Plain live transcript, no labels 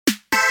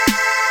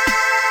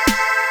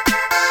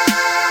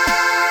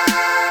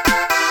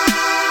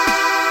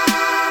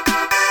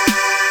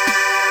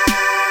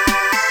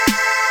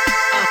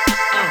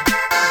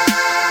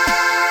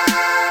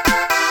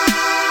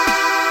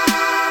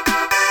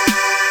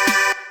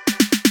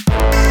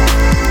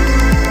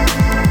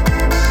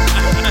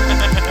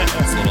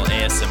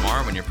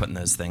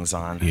those things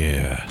on.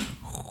 Yeah.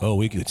 Oh,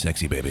 we get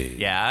sexy, baby.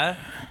 Yeah?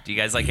 Do you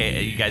guys like,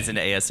 you guys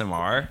into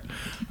ASMR?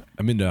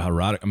 I'm into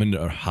erotica. I'm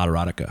into hot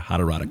erotica.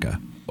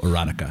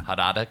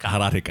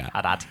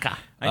 Erotica.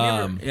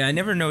 I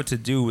never know what to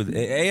do with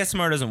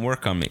ASMR. Doesn't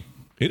work on me.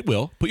 It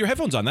will. Put your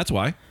headphones on. That's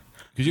why.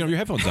 Because you don't have your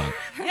headphones on.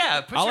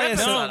 Yeah, put I'll your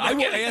headphones ASMR. on. I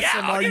will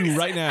ASMR you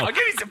right now. I'll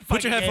give you some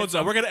Put your fucking headphones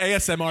on. We're going to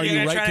ASMR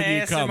you right till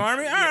you come. ASMR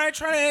me? All right,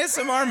 try to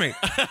ASMR me.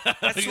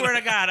 I swear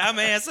to God, I'm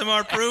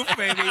ASMR proof,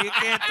 baby. You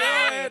can't do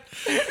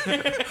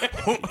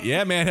it.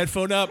 Yeah, man.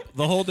 Headphone up.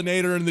 The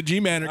Holdenator and the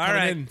G-Man are coming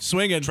right. in,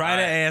 swinging. Try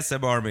to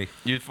ASMR me.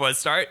 You want to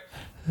start?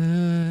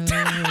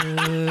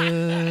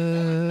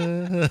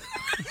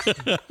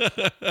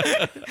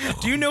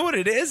 Do you know what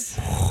it is?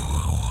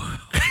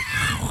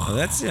 Oh,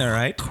 that's all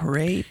right.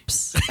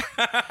 Grapes.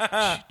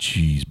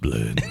 Cheese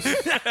blends.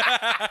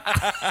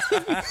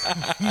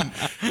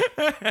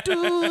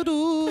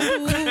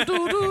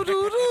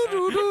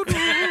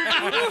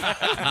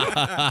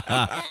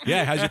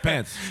 Yeah, how's your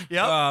pants?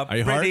 Yep. Are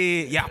you hard?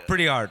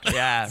 Pretty hard.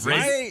 Yeah.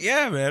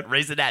 Yeah, man.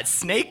 Raising that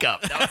snake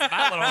up. That was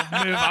my little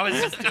move. I was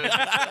just doing.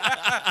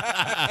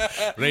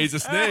 Raise a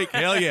snake.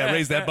 Hell yeah,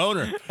 raise that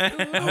boner.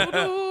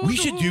 We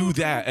should do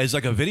that as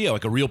like a video,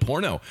 like a real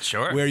porno.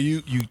 Sure. Where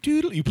you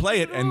doodle, you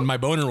play it, and my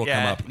boner will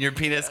come up. Your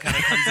penis kind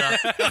of comes up.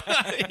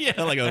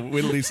 Yeah, like a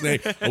wiggly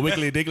snake, a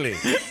wiggly diggly.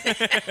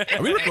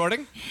 Are we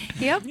recording?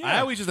 Yep. I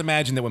always just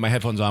imagine that with my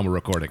headphones on, we're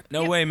recording.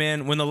 No way,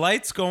 man. When the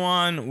lights go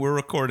on, we're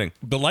recording.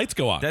 The lights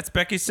go on. That's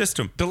Becky's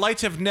system. The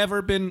lights have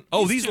never been.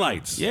 Oh, these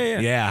lights. Yeah.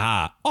 Yeah.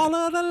 Ha. All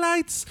of the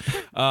lights.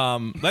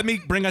 Let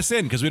me bring us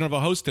in because we don't have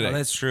a host today. Oh,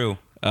 that's true.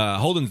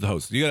 Holden's the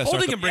host. You gotta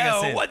Holden start. can bring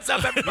us in. What's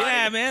up, everybody?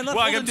 Yeah, man. Let's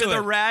Welcome hold to into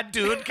the it. Rad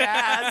Dude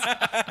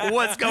Cast.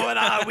 What's going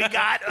on? We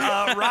got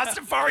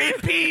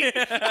Rastafarian Pete.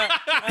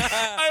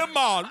 Come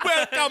on,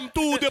 welcome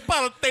to the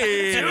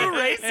party. Two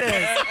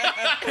races.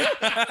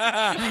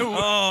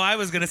 Oh, I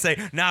was going to say,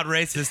 not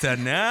racist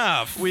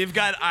enough. We've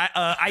got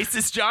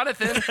ISIS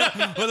Jonathan.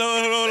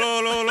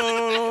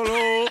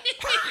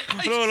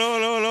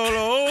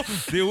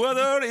 The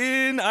weather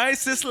in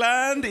ISIS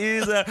land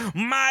is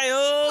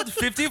mild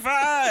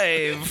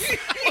 55.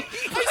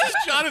 ISIS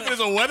Jonathan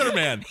is a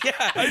weatherman.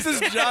 Yeah. ISIS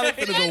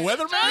Jonathan is a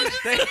weatherman?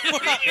 The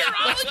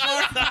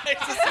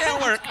ISIS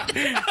network.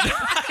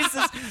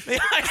 The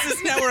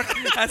ISIS network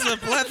has a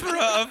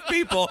plethora of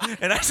people,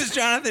 and ISIS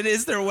Jonathan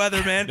is their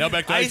weatherman. Now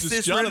back to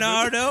ISIS Jonathan.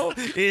 Renardo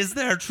is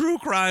their true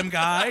crime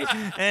guy,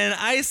 and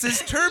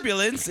ISIS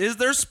Turbulence is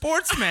their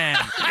sportsman.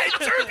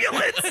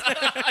 Turbulence.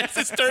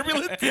 ISIS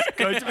Turbulence?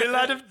 Going to be a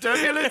lot of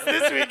turbulence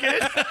this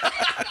weekend.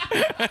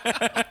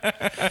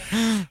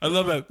 I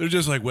love that. They're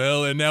just like,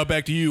 well, and now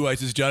back to you,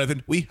 ISIS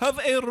Jonathan. We have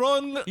a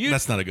wrong...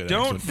 That's not a good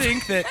Don't accent.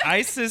 think that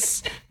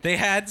ISIS, they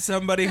had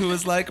somebody who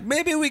was like,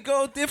 maybe we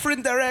go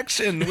different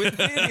direction with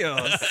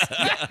videos.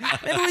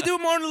 Maybe we do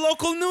more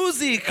local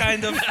newsy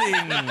kind of thing.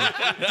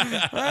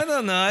 I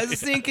don't know. I was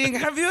thinking,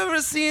 have you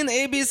ever seen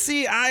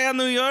ABC Eye on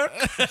New York?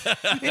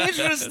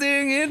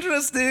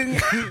 Interesting.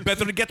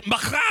 Better get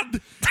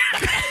Bahad.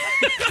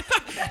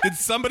 Did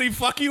somebody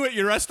fuck you at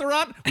your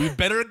restaurant? We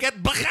better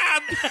get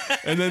Bahad.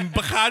 And then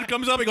Bahad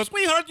comes up and goes,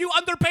 we heard you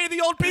underpay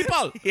the old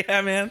people.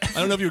 Yeah, man. I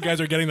don't know if you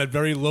guys are getting that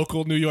very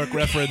local New York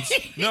reference.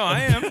 No, I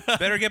am.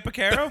 Better get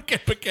Picaro?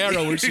 Get Picaro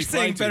where You're she's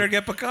saying better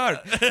get Picard.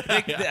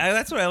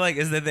 That's what I like,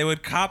 is that they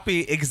would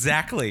copy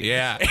exactly.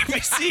 Yeah.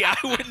 ABC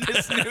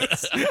Eyewitness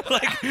News,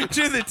 like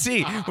to the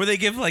T, where they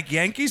give like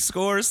Yankee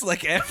scores,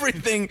 like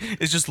everything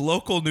is just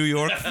local New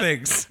York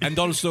things. And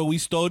also, we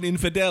stone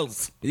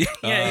infidels.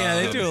 Yeah,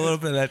 they do a little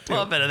bit of that A too.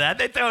 little bit of that.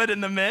 They throw it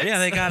in the mix. Yeah,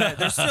 they got it.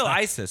 They're still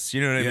ISIS,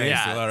 you know what I mean?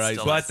 Yeah, still are ISIS.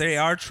 still But they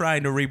are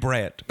trying to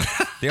rebrand.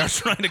 They are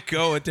trying to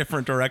go a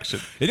different direction.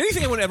 Did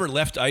anything anyone ever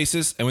left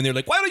ISIS and when they're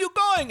like, why are you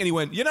going? And he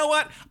went, you know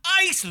what?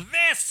 Ice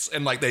this.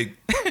 And like they...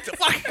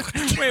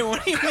 Wait,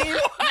 what do you mean?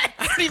 I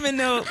don't even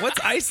know. What's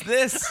ice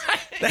this?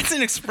 That's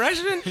an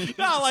expression?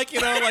 No, like,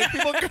 you know, like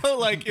people go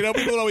like, you know,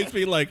 people would always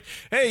be like,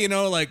 hey, you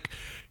know, like,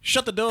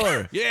 shut the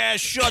door. Yeah,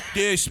 shut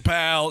this,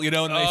 pal. You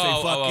know, and they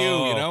say, fuck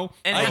you know?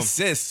 And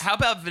ISIS. How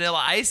about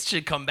Vanilla Ice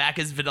should come back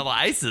as Vanilla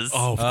Ices?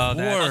 Oh, of course.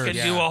 Fucking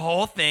do a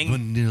whole thing.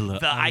 Vanilla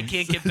The I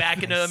Can't Get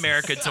Back into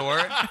America tour.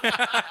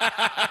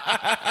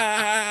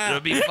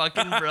 It'll be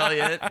fucking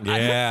brilliant.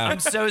 Yeah. I'm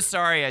so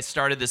sorry I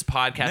started this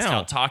podcast No.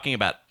 out talking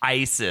about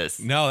ISIS.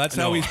 No, that's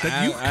how we... You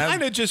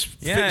kind of just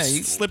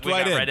slipped We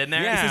right got in. right in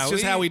there? Yeah, This is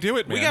just how we do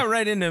it, man. We got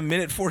right into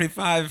minute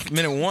 45,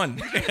 minute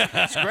 1.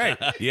 That's great.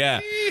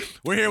 Yeah.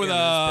 We're here with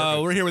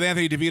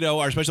Anthony DeVito,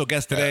 our special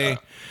guest today.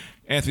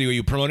 Anthony, are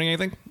you promoting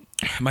anything?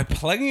 Am I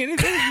plugging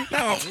anything?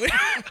 No,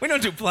 we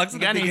don't do plugs in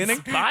the Got any beginning.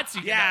 spots?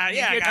 You Yeah,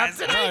 get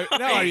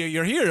guys.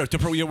 You're here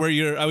to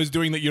where I was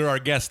doing that. You're our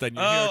guest, and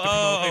you're here to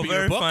promote maybe your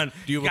very book. fun.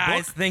 Do you have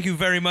Guys, a book? thank you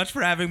very much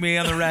for having me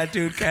on the Rad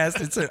Dude Cast.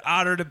 It's an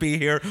honor to be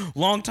here.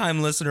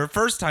 Long-time listener,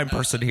 first-time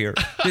person here.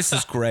 This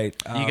is great.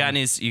 You got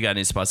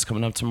any spots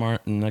coming up tomorrow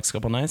in the next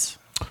couple nights?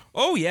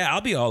 Oh yeah,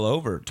 I'll be all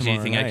over Do tomorrow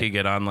you think night. I could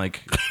get on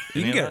like?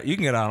 You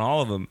can get on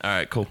all of them. All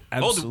right, cool.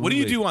 Absolutely. What do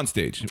you do on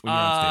stage? When you're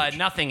on stage?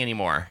 Nothing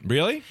anymore.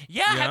 Really?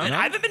 Yeah, I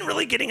haven't been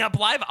really getting up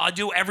live. I'll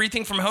do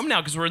everything from home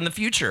now because we're in the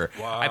future.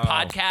 Wow. I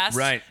podcast,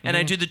 Right. and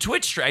I do the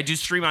Twitch. I do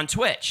stream on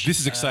Twitch. This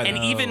is exciting.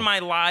 And even my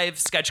live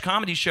sketch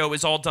comedy show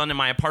is all done in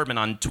my apartment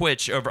on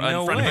Twitch in front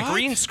of a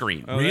green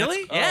screen.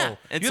 Really? Yeah,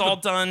 it's all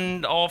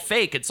done, all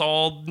fake. It's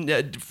all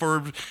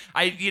to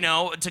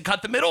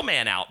cut the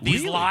middleman out.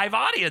 These Really? live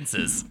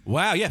audiences.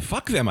 Wow. Yeah.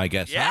 Fuck them. I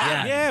guess.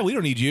 Yeah. Yeah. We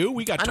don't need you.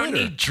 We got I Twitter.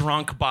 don't need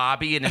drunk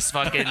Bobby and his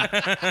fucking,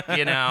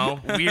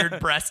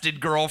 weird-breasted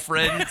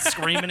girlfriend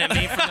screaming at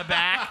me from the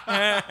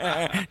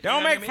back.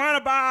 Don't make fun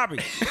of Bobby.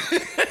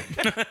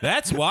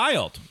 That's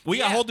wild. We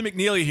got Holden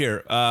McNeely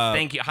here.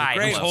 Thank you. Hi.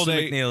 Great Hello. Holden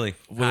Say- McNeely.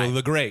 Well,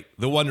 the great,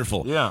 the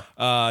wonderful.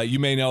 Yeah. You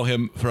may know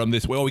him from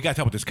this. Well, we got to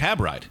talk about this cab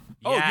ride.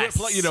 Yes.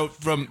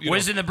 From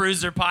Was in the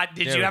Bruiser pod.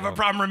 Did you we have a go.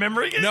 problem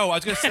remembering it? No, I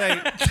was gonna say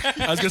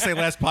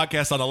last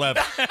podcast on the left.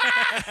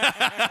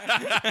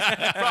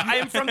 I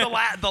am from the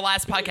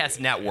last podcast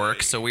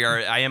network, so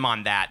I am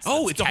on that. So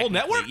Oh, it's a whole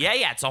technically- network?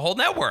 Yeah, it's a whole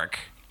network.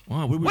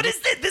 Wow, What is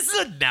this? This is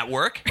a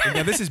network.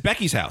 Now this is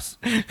Becky's house.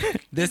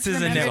 This is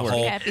a Remember to network.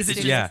 be Happy Is it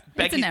Studios. Yeah.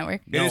 It's a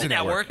network. It is a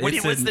network.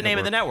 What's the name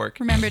of the network?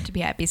 Remember to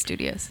be Happy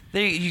Studios.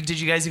 Did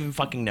you guys even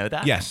fucking know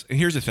that? Yes, and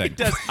here's the thing.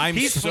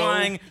 He's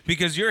flying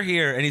because you're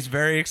here, and he's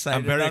very excited.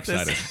 I'm very about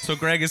this. excited. So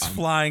Greg is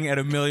flying at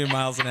 1,000,000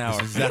 miles an hour.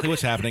 Exactly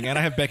what's happening, and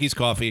I have Becky's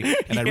coffee,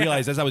 and I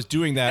realized as I was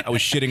doing that, I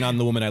was shitting on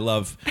the woman I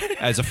love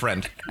as a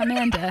friend,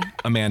 Amanda.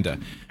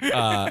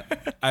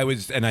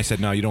 I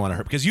said, no, you don't want to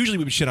hurt, because usually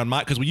we would shit on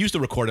because we used to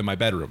record in my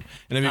bedroom,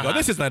 and then we go,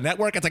 this is the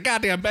network, it's a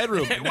goddamn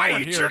bedroom. And Why now are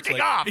we're you here, it's jerking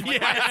like- off?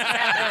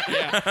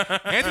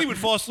 Anthony would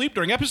fall asleep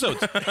during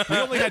episodes. We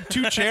only had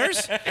 2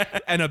 chairs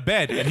and a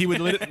bed, and he would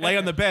lay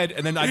on the bed,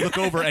 and then I'd look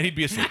over, and he'd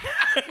be asleep.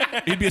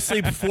 He'd be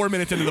asleep 4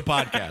 minutes into the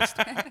podcast,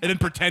 and then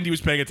pretend he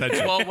was paying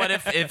attention. Well, what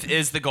if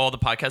is the goal of the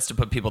podcast to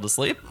put people to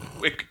sleep?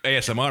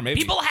 ASMR, maybe.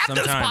 People have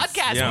those Sometimes,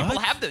 podcasts. yeah. People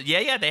have the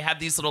they have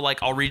these little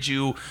I'll read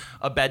you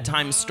a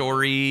bedtime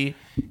story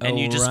and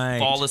you just right.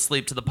 fall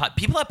asleep to the pod.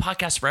 People have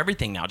podcasts for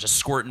everything now, just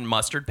squirting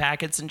mustard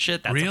packets and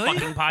shit. That's Really? a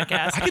fucking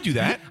podcast. I could do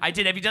that. I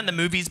did. Have you done the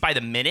Movies by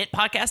the Minute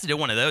podcast? I did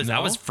one of those. No.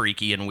 That was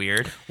freaky and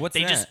weird. What's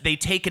they that? they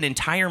take an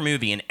entire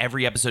movie and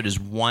every episode is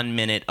 1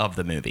 minute of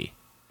the movie.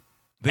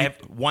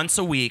 Once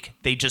a week,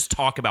 they just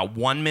talk about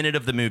 1 minute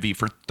of the movie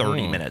for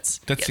 30 minutes.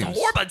 That it's seems-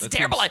 horrible. It's that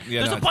terrible. seems-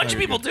 yeah, There's no, a it's bunch not of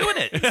very people doing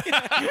it.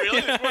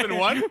 Really? There's more than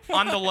one?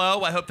 On the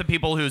low, I hope the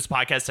people whose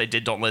podcast I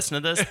did don't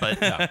listen to this,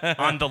 but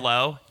on the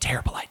low,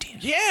 terrible idea.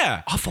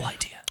 Yeah. Awful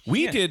idea.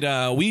 We did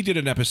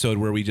an episode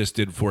where we just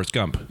did Forrest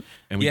Gump,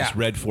 and we Yeah. just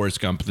read Forrest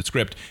Gump, the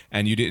script,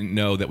 and you didn't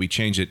know that we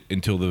changed it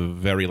until the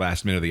very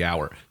last minute of the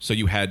hour. So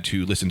you had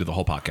to listen to the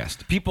whole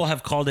podcast. People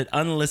have called it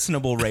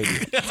unlistenable radio.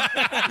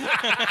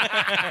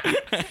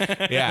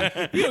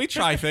 Yeah. We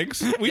try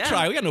things. We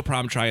try. We got no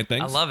problem trying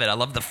things. I love it. I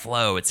love the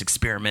flow. It's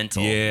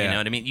experimental. Yeah. You know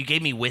what I mean? You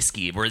gave me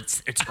whiskey where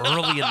it's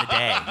early in the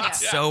day.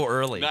 It's so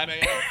early. 9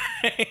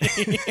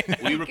 a.m.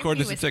 We record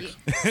this at 6.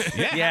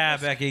 Yeah,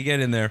 Becky, get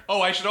in there.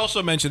 Oh, I should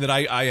also mention that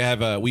I have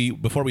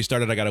before we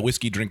started, I got a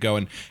whiskey drink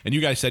going, and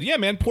you guys said, yeah,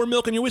 man, pour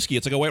milk in your whiskey.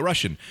 It's like a White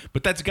Russian.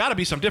 But that's got to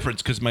be some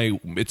difference because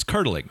it's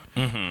curdling.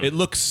 It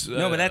looks...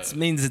 No, but that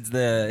means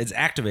it's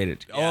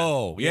activated.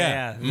 Oh,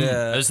 yeah.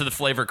 Those are the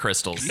flavor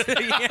crystals.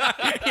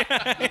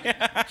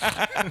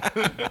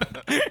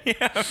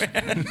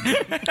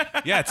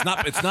 Yeah, it's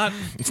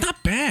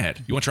not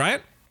bad. You want to try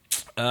it?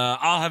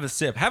 I'll have a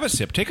sip. Have a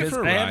sip. Take it Because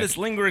for a I ride. have this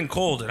lingering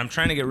cold, and I'm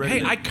trying to get rid Hey,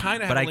 of it. I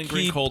kinda have but a I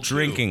lingering keep cold, too.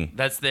 drinking.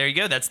 There you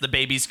go. That's the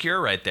baby's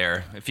cure right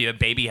there. If a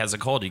baby has a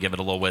cold, you give it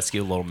a little whiskey,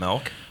 a little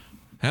milk.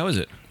 How is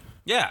it?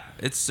 Yeah,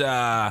 it's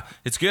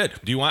good.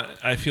 Do you want...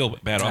 I feel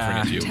bad offering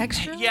it to you.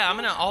 Texture? Yeah,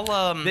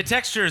 I'll The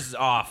texture is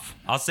off.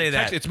 I'll say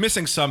that. It's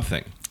missing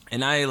something.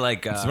 And I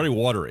like. It's very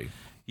watery.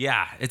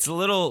 Yeah, it's a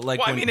little like.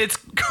 Well, I when- mean, it's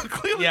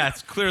clearly. Yeah,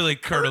 it's clearly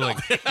curdling.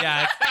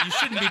 Yeah, you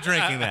shouldn't be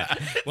drinking that.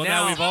 Well,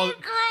 now we've all...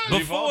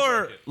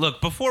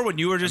 Before when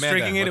you were just Amanda,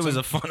 drinking it, it what's was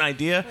a fun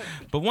idea.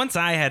 But once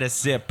I had a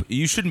sip,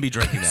 you shouldn't be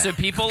drinking that. So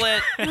people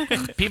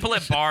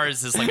at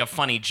bars is like a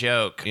funny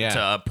joke Yeah.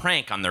 to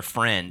prank on their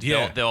friend.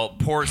 Yeah. They'll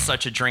pour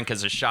such a drink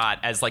as a shot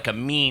as like a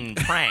mean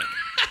prank.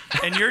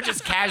 And you're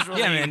just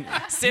casually Yeah, man.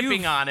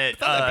 sipping on it.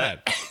 Not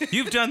bad.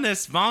 You've done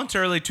this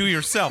voluntarily to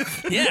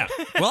yourself. Yeah.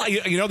 Well,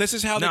 this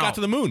is how they No. got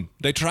to the moon.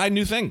 They tried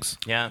new things.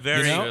 Yeah.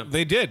 Very You know? true.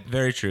 They did.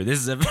 Very true.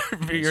 This is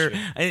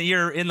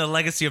you're in the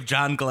legacy of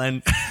John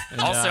Glenn. And,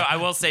 Also, I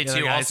will say the other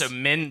too, guys. also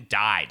men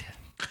died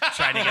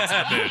trying to get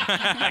to the moon.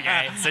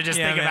 Okay. So just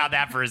Yeah, think man. about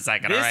that for a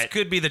second, this all right?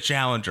 could be the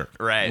challenger.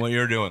 Right. What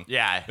you're doing.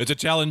 Yeah. It's a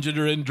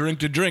challenger in drink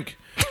to drink.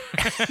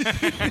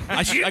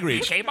 I agree.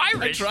 Became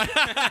Irish.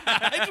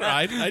 I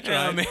tried.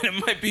 Oh man,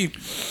 it might be.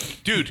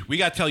 Dude, we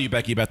got to tell you,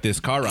 Becky, about this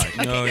car ride.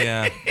 Oh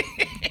yeah.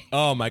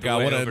 Oh my God,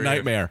 way what a over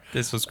nightmare!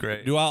 This was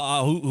great.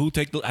 Who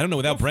take the? I don't know.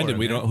 Without Brendan, it,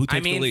 we man. don't. Who takes I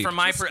the mean, lead? from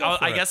my,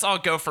 I it. guess I'll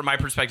go from my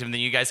perspective, and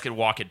then you guys could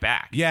walk it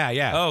back.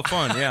 yeah. Oh,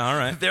 fun. Yeah, all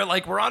right. They're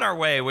like, we're on our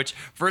way, which,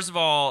 first of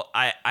all,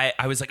 I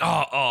was like,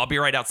 oh, I'll be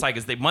right outside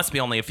because they must be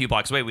only a few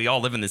blocks away. We all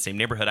live in the same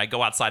neighborhood. I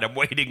go outside. I'm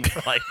waiting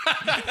for like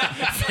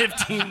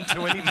 15,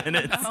 20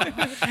 minutes.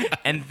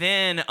 And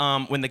then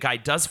when the guy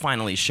does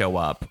finally show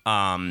up,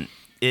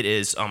 it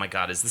is, oh my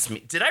God, is this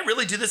me? Did I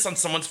really do this on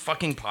someone's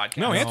fucking podcast?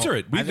 No, answer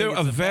it. I We're think a it's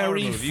a power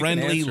very move. You can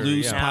friendly, answer,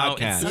 loose yeah. No,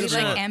 podcast. it's It's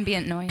like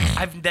ambient noise.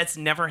 That's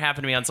never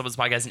happened to me on someone's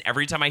podcast, and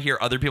every time I hear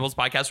other people's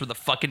podcasts where the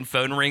fucking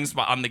phone rings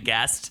on the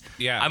guest,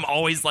 Yeah. I'm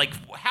always like,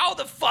 how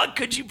the fuck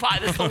could you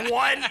this is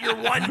your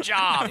one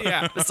job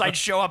besides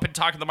show up and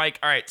talk to the mic?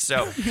 All right,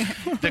 so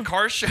the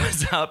car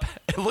shows up.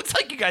 It looks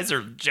like you guys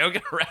are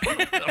joking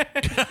around.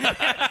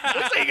 It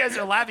looks like you guys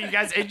are laughing. You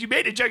guys, and you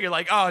made a joke. You're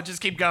like, oh,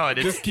 just keep going.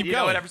 Just keep you know,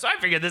 going. whatever. So I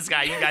figured this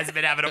guy, you guys have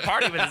been having a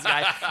party with this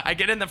guy. I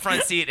get in the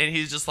front seat, and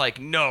he's just like,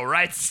 no,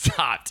 right,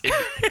 stopped.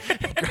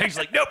 And Greg's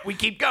like, nope, we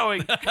keep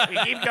going. We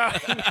keep going.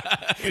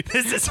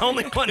 This is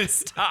only one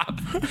stop.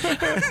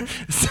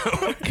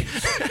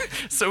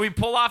 So we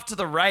pull off to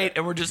the right,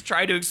 and we're just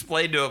trying to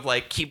explain to him,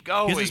 like, keep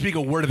going. He doesn't speak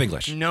a word of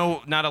English.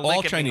 No, not a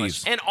lick of Chinese.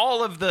 English. And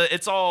all of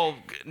it's all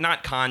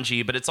not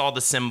kanji, but it's all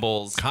the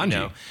symbols. Kanji? You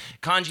know.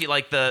 Kanji,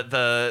 like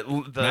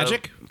the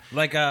Magic?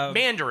 Like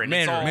Mandarin.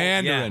 It's all-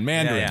 Mandarin.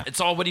 Yeah. It's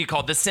all, what do you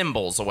call it? The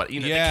symbols or what? You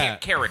know, Yeah. the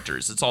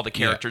characters. It's all the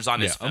characters on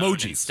his Yeah. phone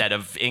Emojis. instead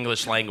of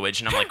English language.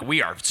 And I'm like,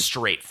 we are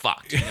straight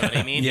fucked. You know what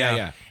I mean?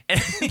 Yeah. And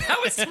that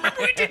was,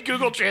 remember we did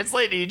Google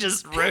Translate and he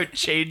just wrote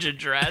change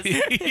address?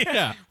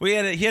 Yeah. He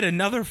had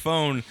another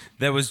phone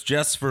that was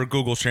just for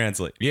Google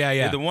Translate. Yeah. He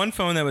had the one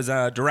phone that was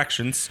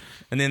directions,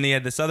 and then they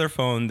had this other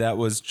phone that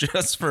was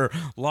just for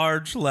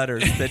large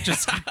letters that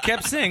just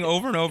kept saying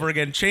over and over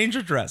again, change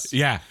address.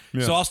 Yeah.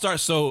 So I'll start.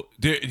 So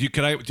did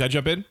I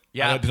jump in?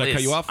 Yeah, Did I cut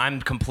please. you off?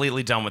 I'm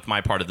completely done with my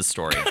part of the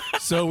story.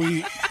 So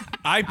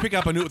I pick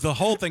up the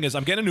whole thing is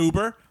I'm getting an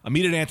Uber. I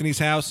meet at Anthony's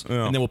house,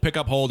 and then we'll pick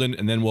up Holden,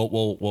 and then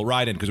we'll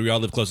ride in because we all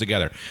live close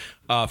together.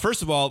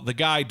 First of all, the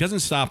guy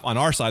doesn't stop on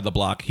our side of the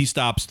block. He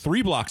stops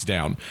 3 blocks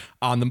down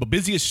on the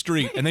busiest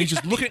street, and then he's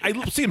just looking. I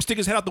see him stick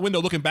his head out the window,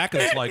 looking back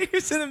at us like,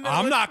 He's in the middle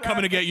 "I'm of not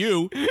coming to get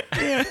you."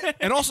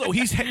 And also,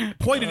 he's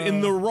pointed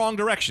in the wrong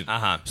direction.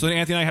 So then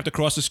Anthony and I have to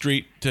cross the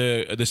street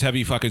to this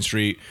heavy fucking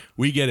street.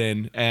 We get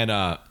in, and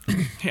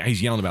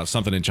he's yelling about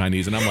something in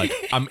Chinese, and I'm like,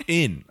 "I'm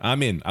in.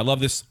 I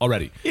love this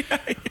already."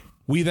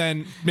 We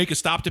then make a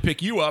stop to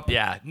pick you up.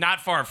 Yeah,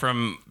 not far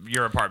from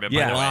your apartment, by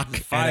Yeah, the way.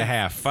 Block and a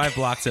half. 5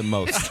 blocks at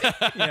most.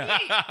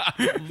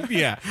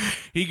 Yeah.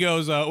 He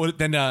goes,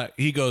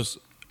 he goes,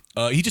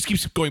 he just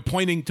keeps going,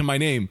 pointing to my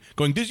name,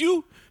 going, "Does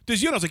you?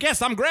 And I was like,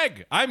 "Yes, I'm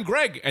Greg. I'm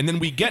Greg." And then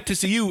we get to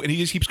see you, and he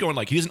just keeps going,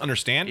 like, he doesn't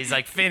understand. He's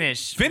like,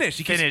 finish. Finish.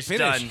 He keeps Finish, finish.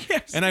 done.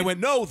 Yes. And I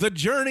went, "No, the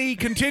journey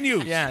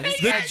continues." Yeah,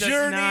 this the guy does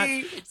journey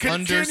not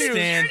continues.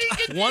 understand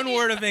one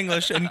word of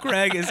English, and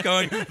Greg is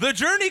going, "The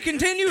journey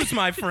continues,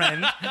 my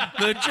friend.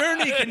 The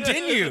journey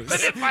continues." But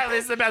then finally,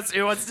 it's the best.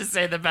 Who wants to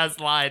say the best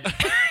line?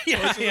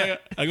 Yeah.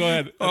 I go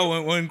ahead.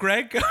 Oh, when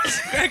Greg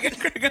goes,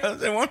 Greg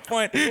goes at one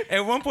point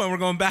we're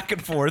going back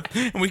and forth,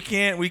 and we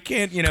can't,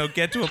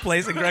 get to a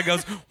place, and Greg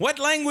goes, "What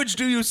language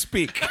do you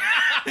speak?"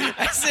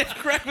 As if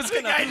Greg was The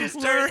gonna guy just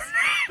learn.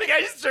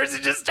 turns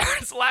and just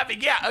starts laughing.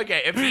 Yeah,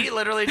 okay. If he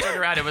literally turned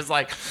around and was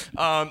like,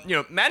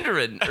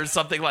 Mandarin or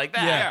something like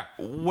that.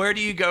 Yeah. Where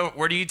do you go?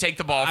 Where do you take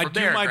the ball I from do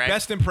there, my Greg?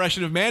 best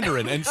impression of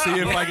Mandarin and see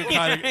if I can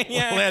kind of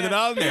land it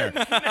on there.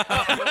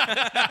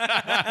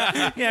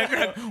 Yeah,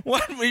 Greg,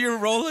 what were your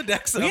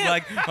Rolodex of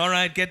like, all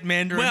right, get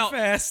Mandarin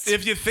fast?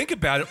 If you think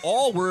about it,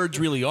 all words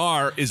really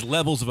are is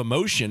levels of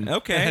emotion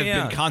Okay, that have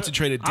yeah. been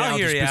concentrated I'll down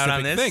to hear you out specific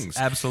on this. things.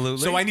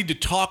 Absolutely. So I need to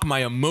talk my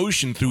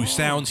emotion through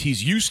sounds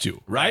he's used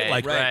to, right? Right,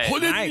 Like, right.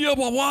 "Blah,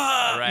 blah,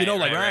 blah." Right, you know,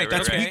 like, right,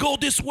 that's right, we right. go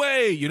this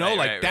way, you know, Right,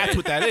 like right, that's right.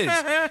 what that is.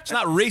 It's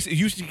not race. It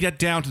used to get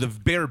down to the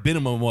bare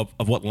minimum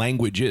of what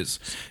language is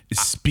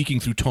speaking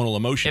through tonal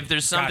emotion. If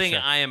there's something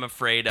Gotcha. I am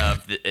afraid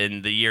of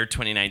in the year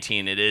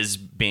 2019, it is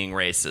being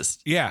racist.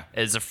 Yeah.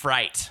 It's a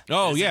fright.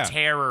 Oh, It's yeah. a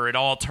terror at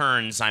all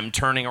turns. I'm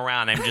turning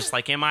around. I'm just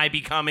like, am I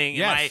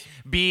Yes.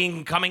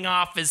 coming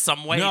off as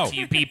some way No. to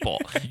you people?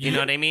 You know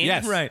what I mean?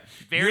 Yes. Right.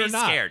 Very You're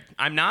not. scared.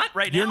 I'm not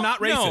right You're now.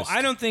 not No, racist.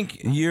 I don't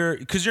think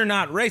because you're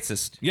not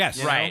racist. Yes.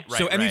 You know? Right,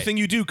 So right. anything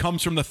you do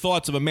comes from the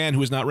thoughts of a man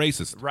who is not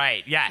racist.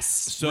 Right. Yes.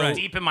 So-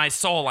 deep in my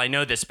soul, I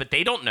know this, but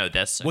they don't know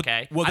this.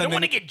 Okay. well, I don't then-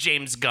 want to get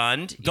James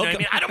Gunned. You know what I Don't-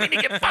 mean? I don't mean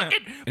to get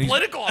fucking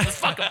political on this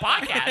fucking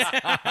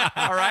podcast.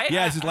 All right.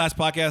 Yeah, it's his last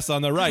podcast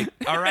on the right.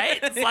 All right.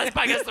 This last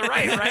podcast, the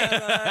right.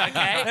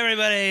 Okay.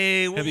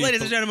 Everybody,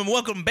 ladies and gentlemen,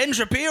 welcome Ben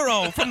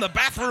Shapiro from the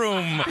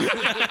bathroom.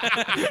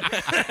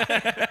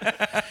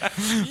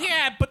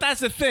 Yeah, but that's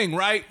the thing,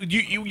 right?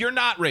 You're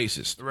not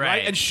racist, right?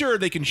 Right. And sure,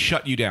 they can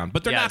shut you down,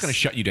 but they're not Yes. going to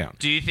shut you down.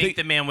 Do you think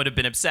the man would have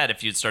been upset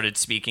if you'd started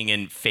speaking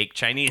in fake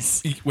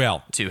Chinese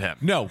Well, to him?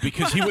 no,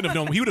 because he wouldn't have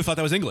known. He would have thought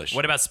that was English.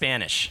 What about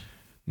Spanish?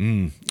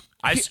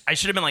 I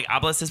should have been like,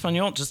 hablas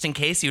español, just in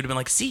case. He would have been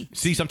like, sí.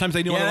 See, sometimes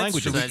they know other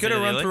languages. We could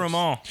have run through them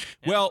all.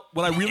 Well,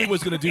 what I really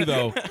was going to do,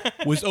 though,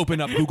 was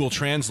open up Google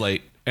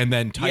Translate and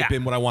then type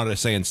in what I wanted to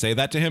say and say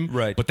that to him.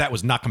 Right. But that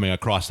was not coming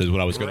across as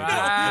what I was going to do.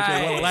 I was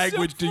like, what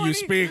language do you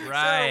speak?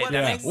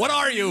 Right. What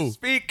are you?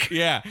 Speak.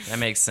 Yeah. That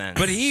makes sense.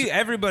 But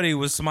everybody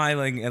was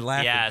smiling and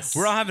laughing. Yes.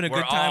 We're all having a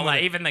good time. All,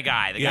 even the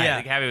guy. The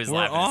guy was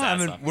laughing his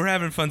ass off. We're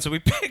having fun. So we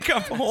pick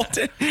up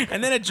Holden,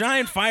 and then a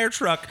giant fire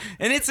truck,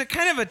 and it's a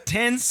kind of a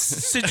tense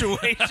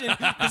situation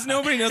because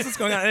nobody knows what's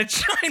going on. And a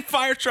giant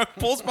fire truck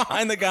pulls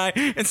behind the guy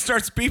and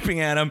starts beeping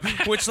at him,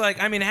 which,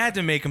 had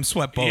to make him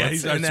sweat bullets he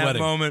started in that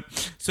sweating. moment.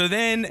 So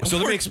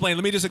let me explain.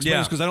 Let me just explain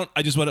this because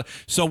I just want to.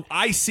 So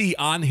I see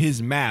on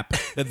his map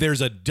that there's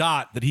a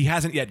dot that he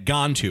hasn't yet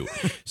gone to.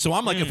 So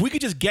I'm like, if we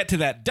could just get to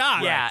that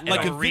dot,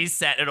 it'll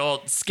reset.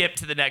 It'll skip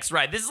to the next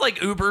ride. This is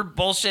like Uber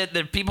bullshit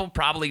that people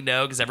probably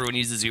know because everyone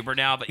uses Uber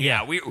now. But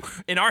we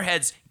in our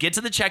heads get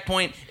to the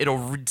checkpoint.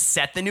 It'll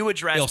set the new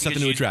address. It'll set the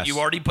new address. You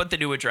already put the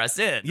new address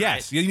in.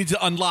 Yes, right? you need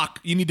to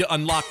unlock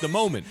the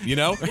moment. You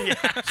know.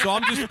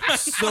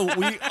 So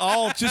we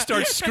all just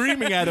start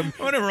screaming at him.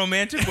 What a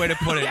romantic way to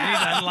put it. You need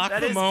to unlock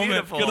the moment.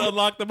 Beautiful. Gonna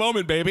unlock the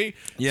moment, baby.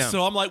 Yeah.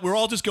 So I'm like, we're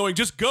all just going,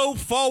 just go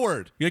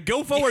forward.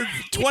 Go forward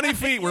 20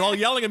 feet. We're all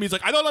yelling at him. He's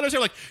like, I don't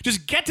understand. Like,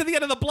 just get to the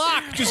end of the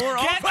block. Just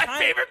get. My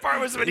favorite part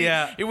was when he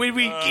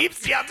keeps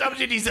the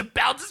option. He's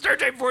about to start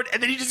driving forward,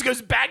 and then he just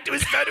goes back to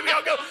his phone, and we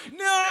all go, no,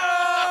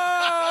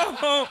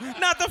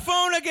 not the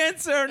phone again,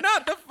 sir.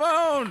 Not the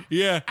phone.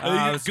 Yeah.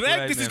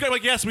 Greg, this is Greg.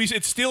 Like, yes,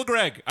 it's still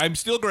Greg. I'm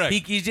still Greg.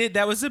 He did.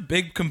 That was a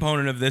big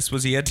component of this.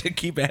 Was he had to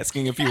keep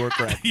asking if you were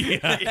Greg. He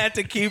had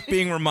to keep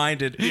being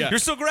reminded. Yeah. You're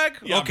still Greg.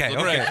 Yeah, I'm okay.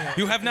 still Greg.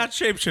 You have not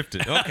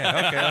shapeshifted.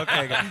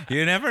 Okay.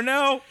 You never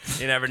know.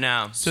 You never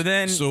know. So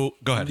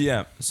go ahead.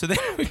 Yeah. So then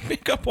we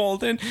pick up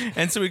Holden,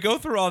 and so we go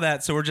through all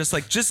that. So we're just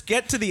like, just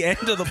get to the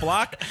end of the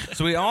block.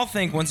 So we all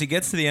think once he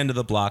gets to the end of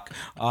the block,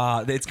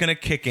 it's gonna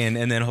kick in,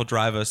 and then he'll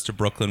drive us to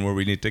Brooklyn where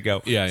we need to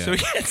go. Yeah. So he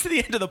gets to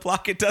the end of the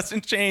block, it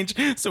doesn't change.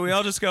 So we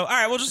all just go, all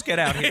right, we'll just get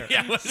out here.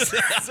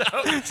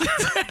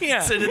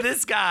 So to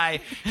this guy,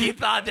 he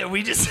thought that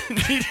we just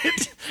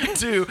needed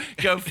to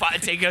go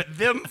take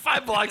them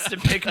 5 blocks to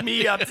pick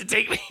me up, to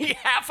take me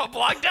half a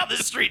block down the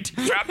street to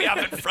drop me off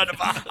in front of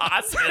a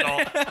hospital.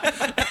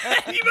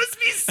 He must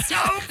be so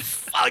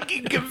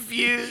fucking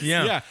confused.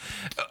 Yeah.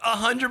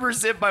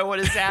 100% by what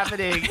is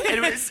happening. And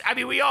it was,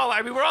 we're all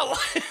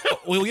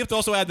Well, we have to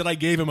also add that I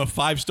gave him a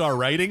 5-star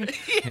rating,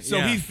 so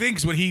he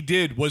thinks what he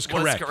did was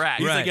correct.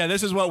 He's like, yeah,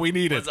 this is what we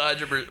needed. It was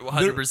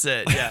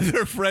 100%. Yeah.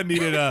 Their friend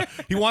needed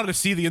he wanted to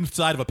see the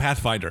inside of a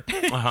Pathfinder.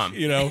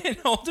 You know. And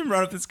Holden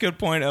brought up this good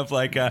point of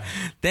like,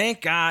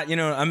 thank God,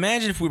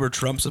 imagine if we were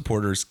Trump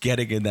supporters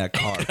getting in that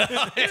car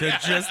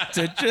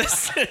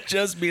to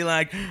just be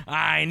like,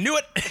 I knew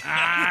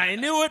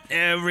it,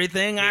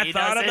 everything I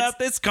thought about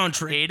this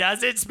country. He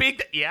doesn't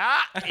speak. He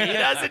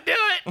doesn't do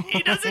it.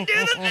 He doesn't do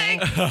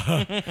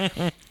the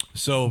thing.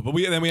 So, but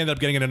we ended up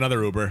getting in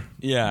another Uber.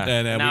 Yeah.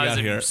 And we That got was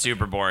a here.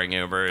 super boring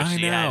Uber. I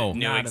know.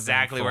 Knew Not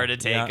exactly eventful. where to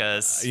take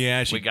us.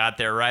 Yeah, we got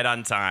there right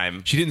on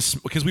time. She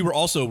didn't, because we were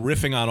also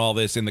riffing on all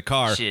this in the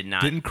car. She did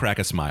not. Didn't crack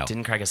a smile.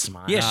 Didn't crack a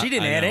smile. Yeah, she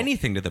didn't I add know.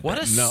 anything to the What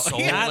bit. a No.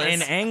 soulless, Not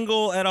an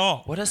angle at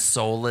all. what a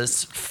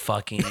soulless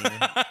fucking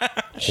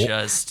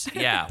just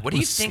What do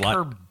you think slut.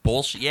 her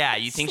bullshit? Yeah,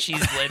 you think she's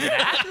into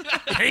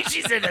that? I think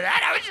she's into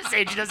that. I was just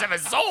saying she doesn't have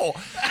a soul.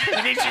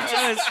 I think she's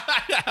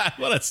just.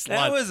 What a slut.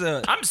 That was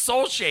a. I'm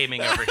soul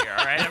shaming over here.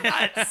 All right, I'm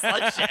not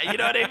slut shaming. You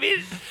know what I mean?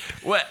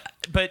 What?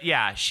 But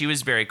yeah, she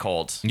was very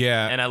cold.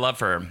 Yeah. and I love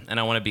her, and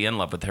I want to be in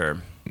love with her.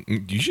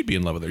 You should be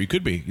in love with her. You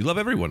could be. You love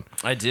everyone.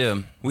 I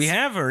do. We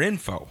have her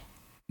info.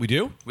 We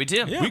do? We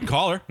do. We can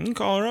call her. You can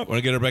call her up. Want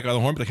to get her back on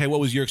the horn? Be like, hey, what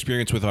was your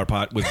experience with our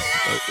with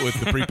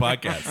the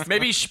pre-podcast?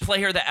 Maybe you should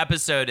play her the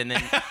episode and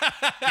then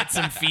get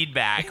some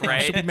feedback, She'll be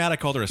right? mad I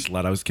called her a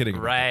slut. I was kidding.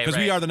 Right, Because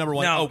we right. are the number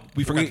one. No,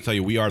 we forgot to tell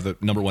you, we are the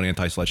number one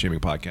anti-slut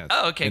shaming podcast.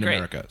 Oh, okay, in great.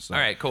 America. So. All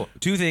right, cool.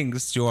 Two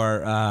things to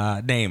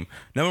our name.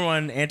 Number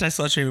one,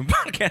 anti-slut shaming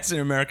podcast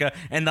in America,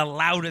 and the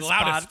loudest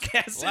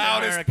podcast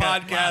Loudest in America.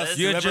 podcast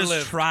You to ever just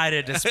live. try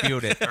to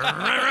dispute it.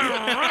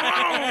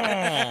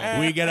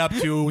 We get up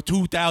to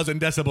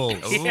 2,000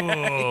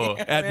 decibels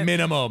at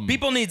minimum.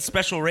 People need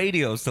special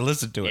radios to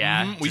listen to it.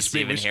 Yeah, we just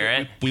even hear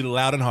it. We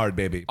loud and hard,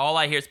 baby. All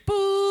I hear is boo.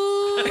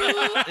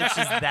 It's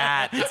just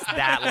that. It's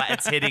that.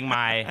 It's hitting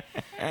my.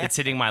 It's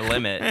hitting my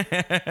limit.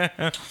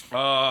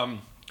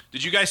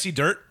 Did you guys see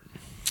Dirt?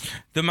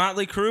 The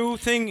Motley Crue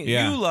thing,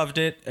 Yeah. you loved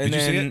it. And Did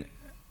you see then it?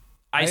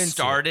 I didn't see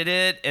started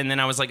it, and then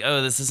I was like,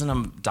 "Oh, this isn't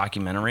a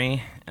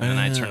documentary," and then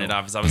I turned it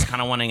off because I was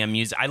kind of wanting a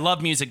music. I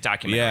love music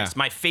documentaries. Yeah.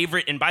 My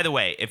favorite. And by the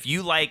way, if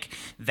you like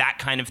that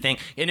kind of thing,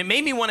 and it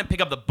made me want to pick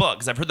up the book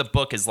because I've heard the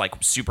book is like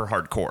super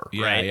hardcore,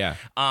 Yeah, right? yeah.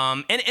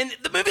 And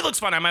the movie looks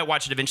fun. I might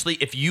watch it eventually.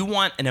 If you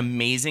want an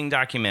amazing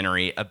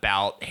documentary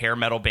about hair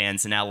metal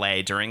bands in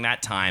LA during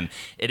that time,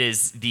 it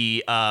is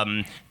the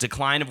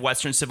Decline of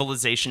Western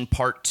Civilization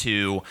Part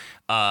 2.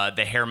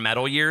 The hair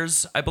metal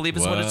years, I believe,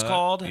 is what it's What?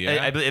 called.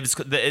 Yeah. I believe it's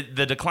the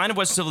The Decline of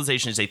Western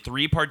Civilization is a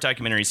 3-part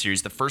documentary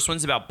series. The first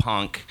one's about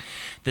punk.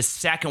 The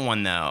second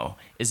one, though,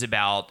 is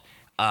about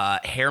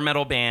hair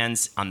metal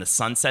bands on the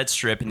Sunset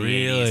Strip in the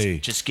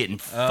 80s just getting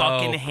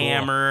fucking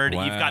hammered.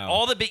 Wow. You've got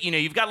all the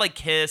you've got like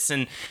Kiss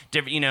and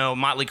different,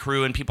 Motley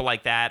Crue and people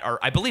like that. Or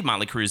I believe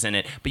Motley Crue's in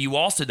it, but you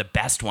also, the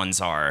best ones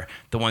are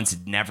the ones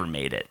that never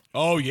made it.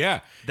 Oh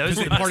yeah, Those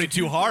they are the party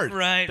too hard.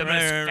 Right, The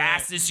most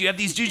fastest. You have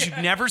these dudes you've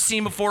never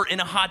seen before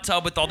in a hot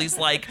tub with all these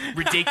like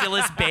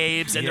ridiculous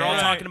babes, and they're all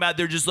talking about.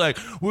 They're just like,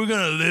 we're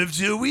gonna live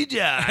till we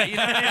die. You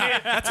know what I mean?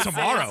 That's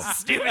tomorrow.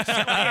 Stupid shit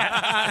like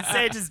that.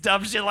 Say just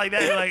dumb shit like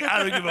that. You're like, I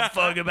don't give a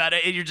fuck about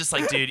it. And you're just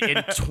like, dude,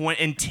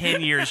 in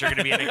 10 years you're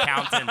gonna be an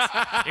accountant.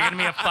 You're gonna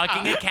be a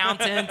fucking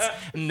accountant.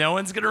 No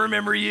one's gonna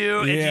remember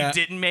you Yeah. if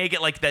you didn't make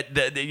it. Like that,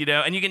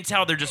 and you can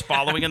tell they're just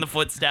following in the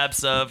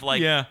footsteps of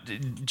like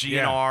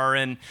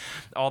GNR and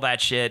all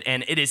that shit.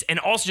 And it is, and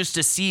also just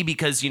to see,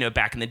 because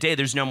back in the day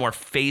there's no more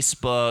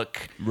Facebook,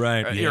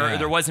 Right, or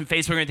there wasn't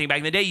Facebook or anything back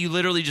in the day. You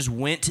literally just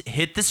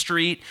hit the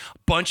street,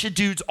 bunch of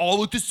dudes all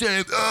look the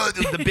same,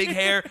 the big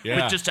hair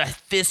with just a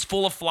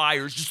fistful of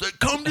flyers, just like,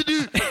 come to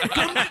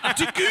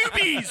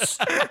Goobies.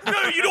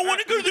 No, you don't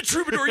want to go to the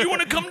Troubadour, you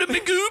want to come to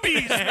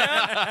Magoobies,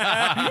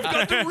 man. We've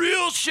got the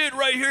real shit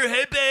right here.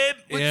 Hey babe,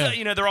 what's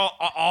up? They're all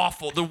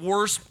awful, the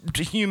worst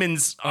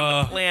humans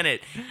on the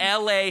planet.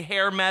 LA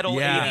hair metal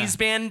 80s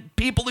band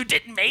people who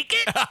didn't make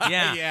it.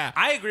 Yeah.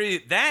 I agree.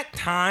 That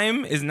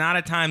time is not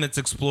a time that's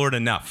explored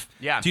enough.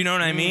 Yeah. Do you know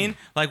what I mean?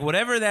 Like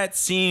whatever that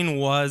scene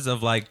was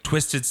of like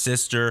Twisted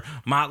Sister,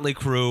 Motley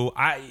Crue,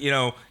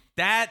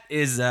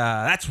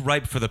 that's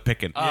ripe for the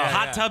picking.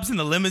 Hot tubs in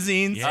the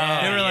limousines.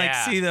 Yeah. You ever like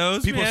Yeah. see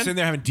those? People man? sitting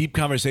there having deep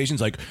conversations.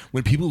 Like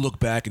when people look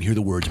back and hear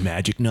the words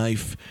 "magic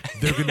knife,"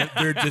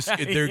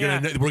 we're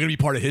gonna be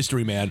part of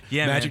history, man.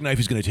 Yeah, magic man. knife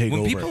is gonna take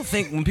when over.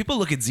 when people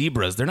look at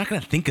zebras, they're not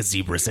gonna think of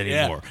zebras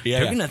anymore.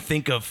 Yeah. They're gonna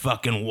think of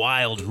fucking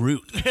wild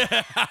root.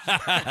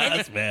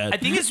 That's bad. I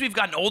think as we've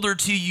gotten older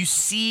too, you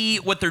see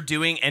what they're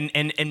doing,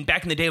 and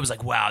back in the day it was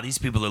like, wow, these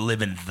people are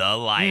living the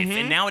life.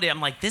 And nowadays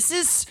I'm like, this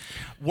is,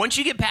 once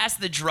you get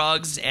past the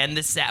drugs and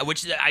the sex,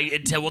 which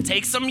it will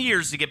take some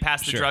years to get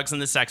past the drugs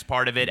and the sex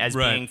part of it as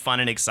being fun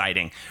and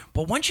exciting.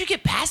 But once you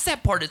get past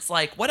that part, it's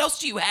like, what else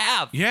do you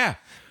have? Yeah.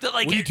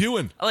 Like, what are you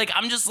doing? Like,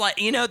 I'm just like,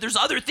 there's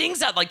other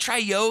things out, like try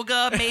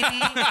yoga, maybe.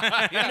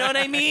 You know what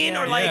I mean?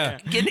 Or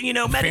like, get,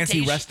 meditation.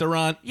 Fancy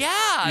restaurant.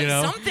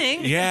 Yeah,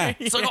 something. Yeah.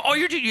 It's like all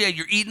you're doing,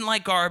 you're eating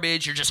like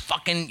garbage. You're just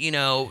fucking,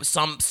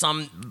 some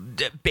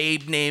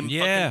babe named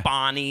fucking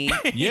Bonnie.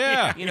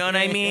 Yeah. You know what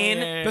I mean?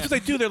 That's what they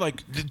do. They're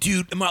like,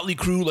 dude, Motley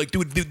Crue, like,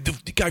 dude,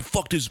 the guy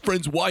fucked his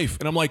friend's wife,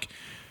 and I'm like,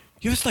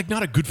 yeah, that's like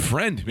not a good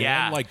friend, man.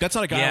 Yeah. Like that's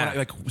not a guy. Yeah.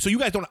 Like, so you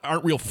guys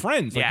aren't real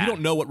friends. Like Yeah. you don't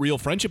know what real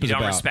friendship You is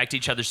don't about. respect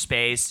each other's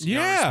space. You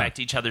don't Yeah. respect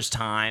each other's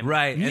time.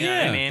 Right. You know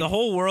what I mean? The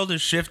whole world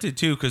has shifted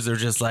too, because they're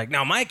just like,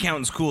 now my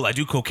accountant's cool. I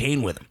do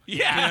cocaine with him.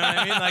 Yeah. You know what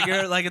I mean? Like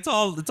you're like it's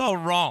all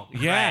wrong.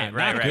 Yeah,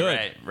 right, not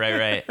good.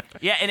 right.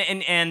 Yeah,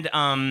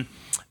 and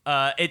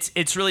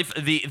it's really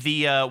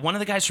the one of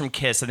the guys from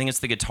Kiss. I think it's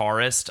the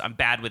guitarist. I'm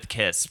bad with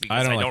Kiss because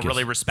I don't like don't Kiss.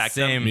 really respect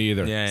Same. them. Me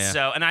either. Yeah.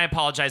 So, and I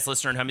apologize,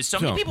 listener at home. So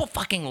many people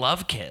fucking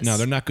love Kiss. No,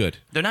 they're not good.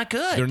 They're not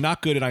good. They're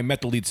not good. And I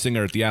met the lead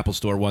singer at the Apple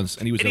Store once,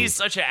 and he was. And he's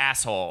such an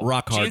asshole.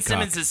 Rock hard Gene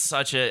Simmons cock. is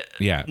such a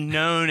Yeah.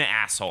 known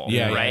asshole.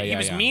 Yeah, right. yeah, He yeah,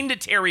 was yeah. mean to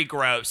Terry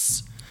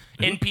Gross.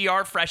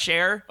 NPR Fresh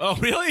Air. Oh,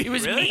 really? He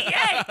was mean.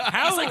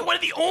 Yeah. He's like one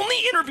of the only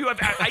interview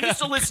I used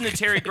to listen to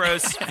Terry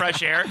Gross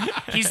Fresh Air.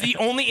 He's the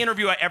only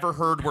interview I ever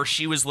heard where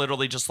she was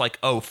literally just like,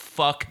 "Oh,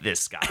 fuck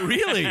this guy."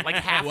 Really? Like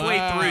halfway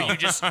through, you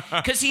just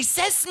because he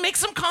makes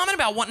some comment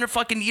about wanting to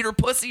fucking eat her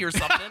pussy or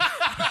something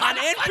on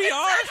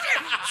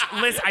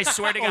NPR. Listen, I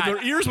swear to Oh, God.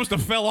 their ears must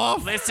have fell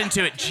off. Listen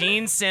to it.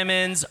 Gene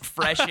Simmons,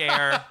 Fresh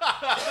Air.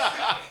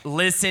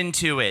 Listen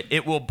to it.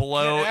 It will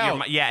blow Get out. your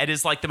mind. Yeah, it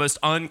is like the most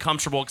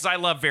uncomfortable, because I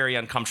love very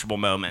uncomfortable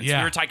moments. Yeah,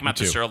 We were talking about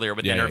me this too. earlier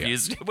with Yeah, yeah,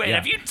 interviews. yeah. Wait, Yeah.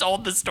 have you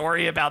told the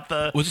story about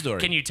the... What story?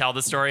 Can you tell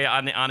the story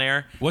on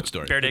air? What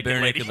story? Bare Naked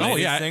Bare Lady. Naked Oh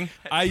Ladies yeah, thing?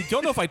 I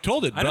don't know if I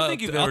told it. I don't but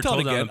think you've I'll ever tell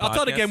told it it on again. the I'll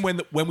tell it podcast.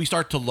 again when we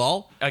start to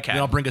lull. Okay.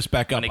 Then I'll bring us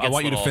back up. When it I gets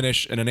want you to little-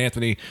 finish, and then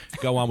Anthony,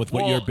 go on with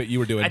what you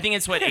were doing. I think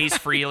it's what Ace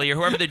Frehley or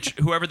whoever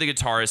the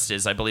guitarist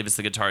is. I believe it's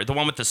the guitar, the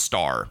one with the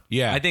star.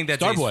 yeah, I think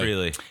that's Ace Starboy.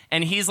 Frehley.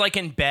 And he's like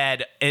in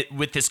bed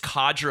with this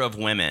cadre of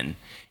women,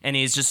 and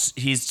he's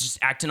just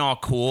acting all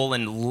cool,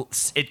 and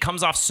it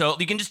comes off so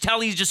you can just tell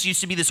he's just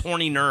used to be this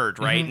horny nerd,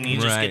 right? And he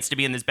just Right. gets to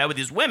be in this bed with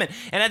these women,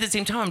 and at the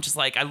same time, I'm just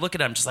like, I look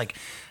at him, just like,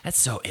 that's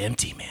so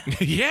empty, man.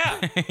 Yeah,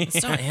 It's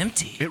so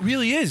empty. it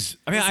really is.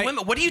 I mean, Those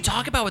women, what do you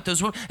talk about with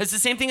those women? It's the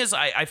same thing as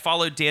I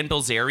followed Dan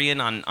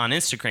Bilzerian on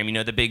Instagram. You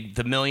know,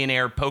 the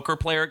millionaire poker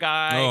player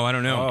guy. Oh, I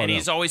don't know. And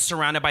he's always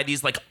surrounded by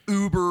these like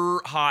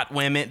uber hot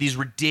women, these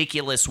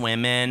ridiculous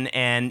women,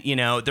 and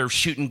they're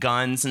shooting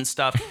guns and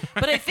stuff.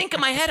 But I think in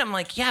my head, I'm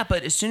like, yeah,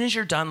 but as soon as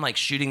you're done like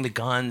shooting the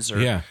guns or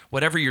Yeah.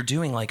 whatever you're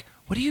doing, like,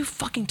 what do you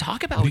fucking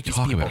talk about What do with you these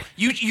talk people?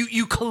 about?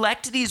 You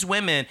collect these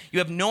women. You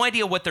have no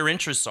idea what their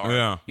interests are.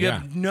 Yeah. You Yeah.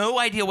 have no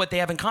idea what they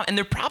have in common. And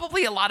they're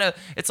probably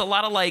it's a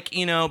lot of like,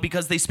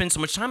 because they spend so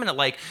much time in it,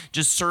 like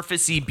just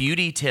surfacey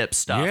beauty tip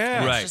stuff. Yeah.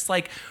 And Right. It's just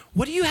like,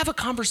 What do you have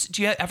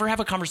do you ever have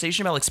a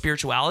conversation about like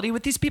spirituality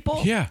with these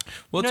people? Yeah.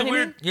 Well, You it's know a what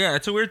I weird, yeah,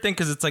 it's a weird thing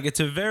because it's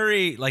a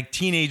very like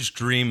teenage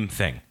dream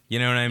thing. You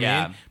know what I mean?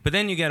 Yeah. But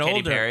then you get Katy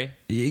older. Perry?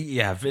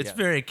 Yeah, it's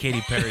very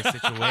Katy Perry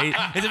situation.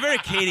 It's a very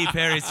Katy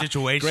Perry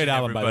situation. Great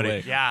album, by the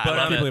everybody. way. Yeah, but I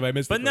love can't believe I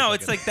missed it But for a no,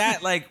 it's second. like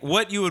that. Like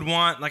what you would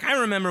want. Like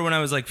I remember when I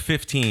was like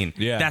 15.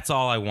 Yeah. That's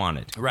all I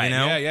wanted. Right. You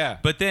know? Yeah, yeah.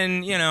 But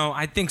then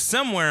I think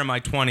somewhere in my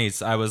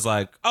 20s I was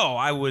like, oh,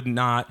 I would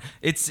not.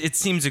 It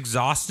seems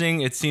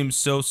exhausting. It seems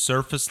so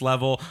surface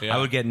level. Yeah. I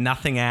would get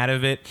nothing out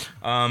of it.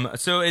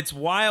 So it's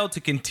wild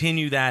to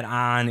continue that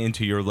on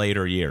into your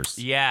later years.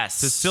 Yes.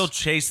 To still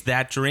chase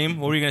that dream.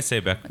 What were you gonna say,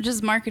 Beck?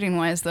 Just marketing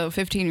wise, though,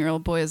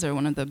 15-year-old boys are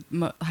one of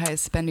the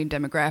highest spending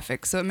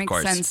demographics, so it makes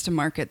course. sense to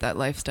market that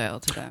lifestyle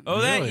to them.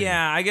 Oh, that Really?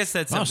 yeah. I guess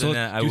that's Wow, something so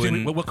that I do you think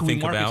wouldn't what can we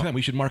think market to about. them?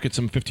 We should market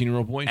some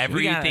 15-year-old boys.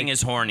 Everything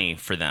is horny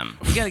for them.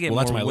 We gotta get Well,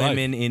 that's more my life.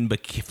 women in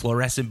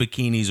fluorescent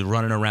bikinis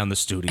running around the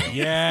studio.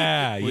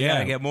 Yeah, We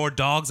gotta get more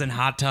dogs in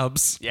hot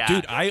tubs. Yeah.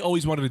 Dude, I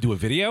always wanted to do a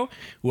video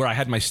where I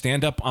had my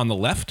stand-up on the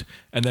left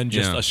and then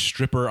just Yeah. a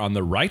stripper on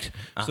the right.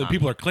 So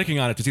people are clicking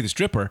on it to see the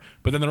stripper,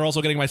 but then they're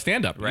also getting my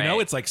stand-up. Right. You know,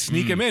 it's like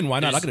sneak them in. Why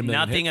not? I'll There's get a million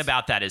nothing hits.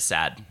 about that is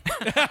sad.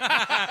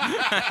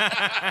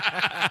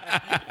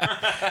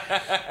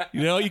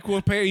 You know,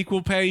 equal pay,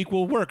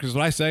 equal work is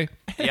what I say.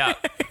 Yeah.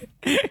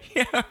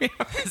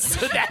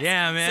 So that's,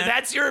 Yeah, man. So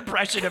that's your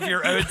impression of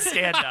your own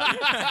stand-up.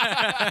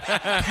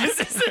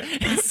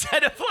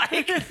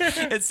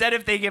 instead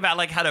of thinking about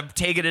like how to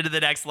take it into the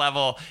next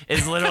level,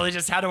 is literally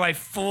just how do I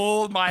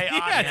fool my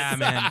audience? Yeah,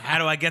 man. How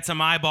do I get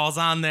some eyeballs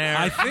on there?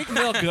 I think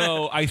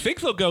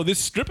they'll go, this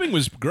stripping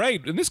was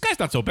great, and this guy's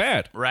not so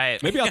bad.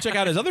 Right. Maybe I'll check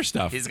out his other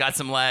stuff. He's got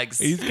some legs.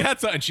 He's got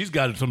some, and she's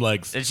got some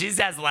legs. And she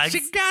has legs.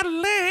 She got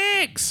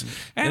legs.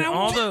 and I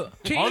all want to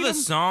the eat 'em.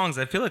 songs,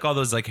 I feel like all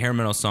those like hair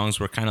metal songs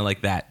were kind of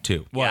like that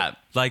too. Yeah.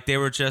 Like they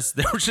were just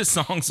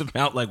songs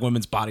about like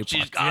women's body parts.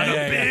 She's got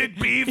a big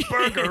beef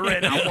burger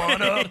and I want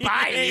to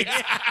bite.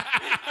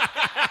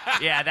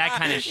 Yeah, that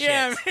kind of shit.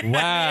 Yeah, man.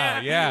 Wow,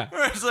 yeah.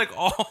 It's like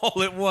all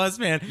it was,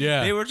 man.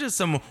 Yeah. They were just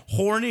some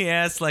horny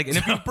ass, like, and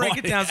if you break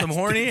it down, some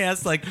horny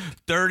ass, like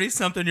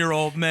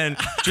 30-something-year-old men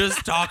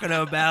just talking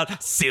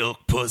about silk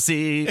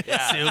pussy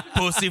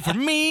for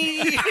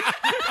me.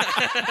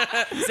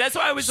 So that's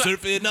why I was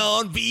Surfing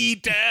on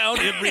V-Town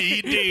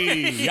every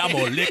day. I'm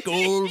gonna lick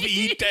old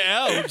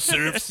V-Town,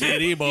 Surf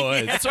City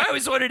boys. That's why I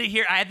always wanted to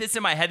hear. I had this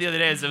in my head the other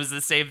day. So it was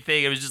the same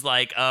thing. It was just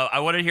like I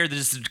wanted to hear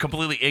this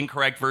completely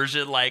incorrect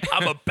version. Like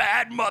I'm a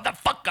bad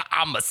motherfucker.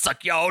 I'ma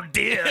suck your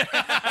dick.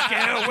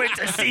 Can't wait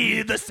to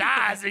see the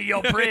size of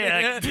your prick.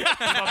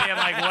 I'm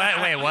like,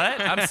 what? Wait,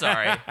 what? I'm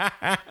sorry.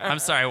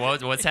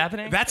 What's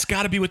happening? That's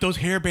got to be what those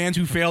hair bands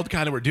who failed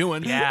kind of were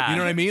doing. Yeah. You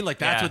know what I mean? Like,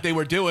 that's Yeah. what they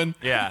were doing.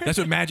 Yeah. That's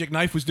what Magic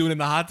Knife was doing in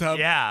the hot tub.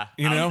 Yeah.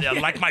 You know? I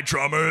like my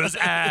drummer's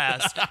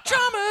ass.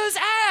 Drummer's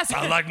ass.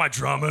 I like my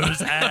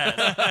drummer's ass.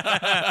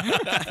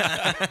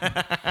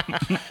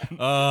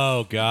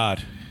 Oh,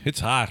 God. It's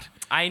hot.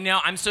 I know.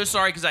 I'm so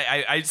sorry because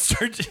I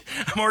started.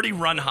 I'm already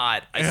run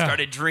hot. I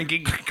started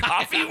drinking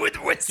coffee with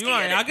whiskey. You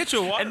want- in it, I'll get you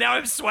a water. And now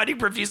I'm sweating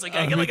profusely. Can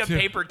I get me like a too.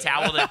 paper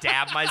towel to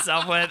dab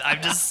myself with?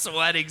 I'm just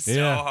sweating so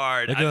Yeah.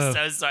 hard. Like I'm a-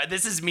 so sorry.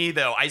 This is me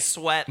though. I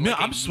sweat. No, like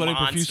a I'm sweating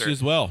monster. profusely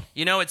as well.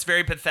 You know, it's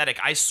very pathetic.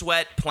 I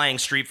sweat playing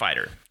Street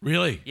Fighter.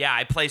 Really? Yeah,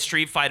 I play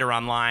Street Fighter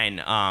online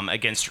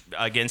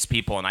against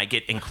people, and I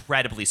get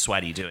incredibly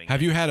sweaty doing it.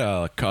 Have you had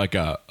a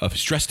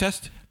stress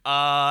test?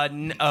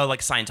 Like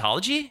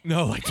Scientology?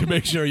 No, like to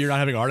make sure you're not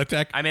having a heart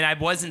attack? I mean, I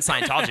was in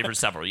Scientology for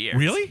several years.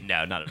 Really?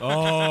 No, not at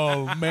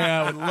all. Oh,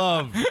 man, I would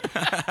love.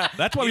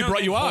 That's why we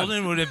brought you on.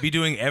 Holden would be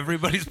doing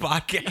everybody's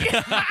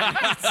podcast.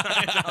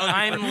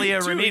 I'm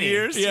Leah Remini.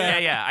 years?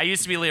 Yeah. I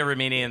used to be Leah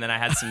Remini, and then I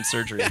had some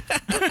surgery.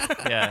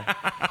 Yeah.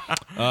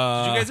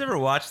 Did you guys ever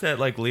watch that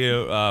like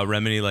Leah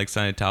Remini like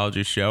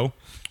Scientology show?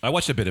 I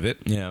watched a bit of it.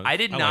 Yeah. I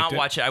did I not liked it.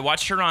 watch it. I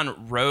watched her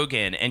on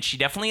Rogan, and she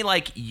definitely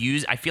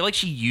I feel like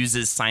she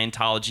uses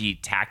Scientology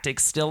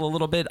tactics still a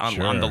little bit on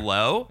the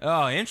low.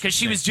 Oh, Because interesting.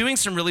 she was doing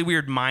some really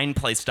weird mind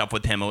play stuff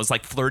with him. It was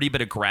like flirty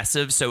but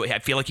aggressive. So I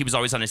feel like he was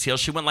always on his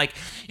heels. She went like,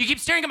 "You keep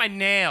staring at my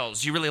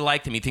nails. You really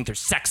like them. You think they're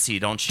sexy,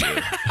 don't you?"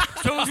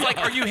 So it was like,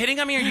 "Are you hitting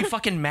on me? Or are you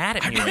fucking mad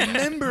at me?" I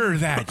remember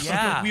that.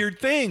 Yeah. Some weird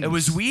thing. It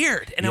was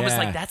weird, and I was Yeah.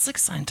 like, "That's like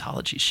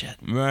Scientology shit."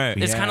 Right.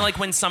 It's Yeah. kind of like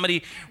when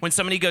somebody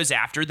goes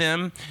after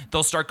them,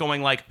 they'll start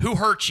going like, "Who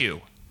hurt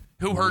you?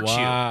 Who hurt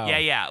Wow. you?"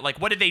 Yeah. Like,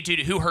 what did they do?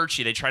 Who hurt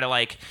you? They try to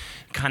like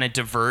kind of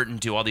divert and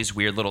do all these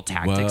weird little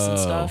tactics and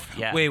Whoa. stuff.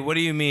 Yeah. Wait, what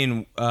do you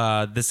mean?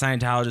 The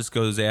Scientologist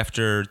goes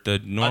after the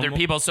normal Other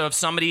people. So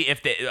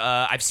if they,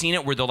 I've seen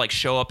it where they'll like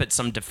show up at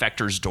some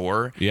defector's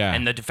door, Yeah.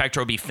 and the defector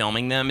will be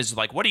filming them. Is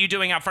like, "What are you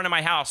doing out front of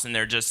my house?" And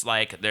they're just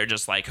like,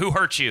 "Who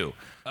hurt you?"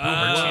 Who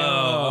hurt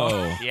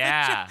Oh. you?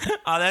 Yeah.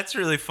 Oh, that's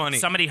really funny.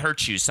 Somebody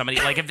hurts you. Somebody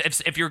like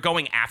if you're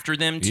going after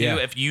them too. Yeah.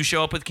 If you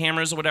show up with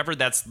cameras or whatever,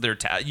 that's their.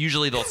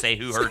 Usually they'll say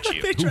who hurt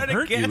you. They try to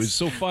hurt you guess. is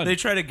so fun. They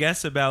try to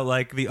guess about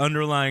like the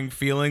underlying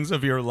feelings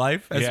of your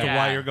life as to Yeah.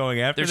 why you're going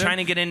after They're them. trying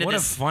to get into what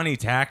this a funny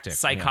tactic.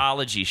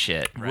 Psychology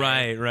shit.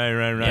 Right.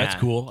 That's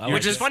cool. I Which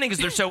like is it. funny because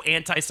they're so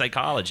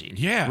anti-psychology.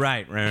 Yeah.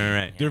 Right.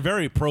 They're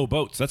very pro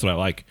boats. That's what I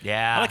like.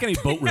 Yeah. I like any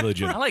boat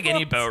religion. I like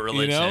any boat You know?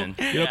 religion.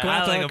 You know, come I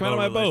out, like a come out boat on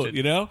my boat, religion.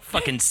 you know?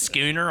 Fucking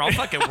schooner. I'll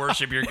fucking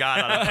worship your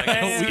god on a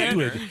fucking We can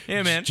do schooner. it.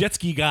 Yeah, man. Jet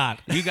ski god.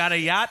 You got a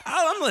yacht?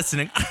 Oh, I'm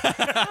listening.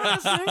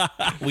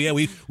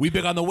 We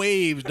big on the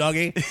waves,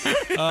 doggy.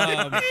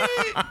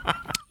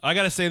 I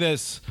gotta say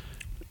this.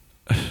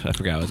 I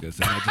forgot what I was gonna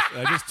say.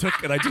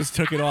 I just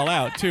took it all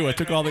out too. I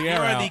took all the You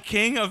air are out. the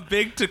king of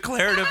big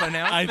declarative I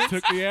announcements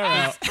took the air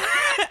out.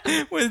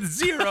 with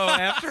zero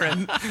after it.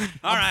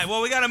 All right,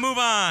 well, we got to move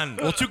on.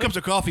 Well, 2 cups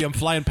of coffee, I'm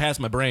flying past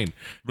my brain.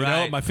 You know,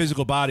 Right. my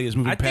physical body is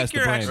moving I think past the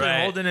you're brain. actually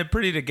Right. holding it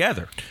pretty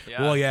together.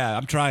 Well, yeah,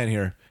 I'm trying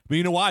here. But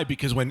you know why?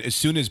 Because as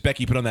soon as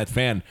Becky put on that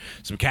fan,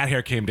 some cat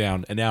hair came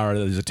down, and now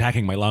it's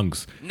attacking my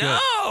lungs. No.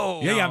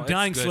 Yeah, I'm it's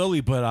dying good.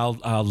 slowly, but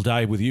I'll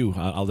die with you.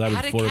 I'll die with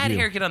How the did four of cat you.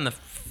 hair get on the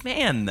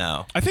fan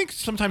though? I think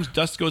sometimes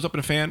dust goes up in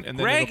a fan, and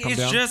then Greg it'll come is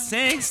down. just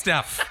saying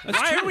stuff.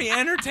 Why are we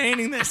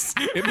entertaining this?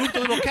 It moved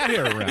the little cat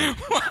hair around.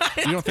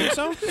 You don't think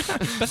so?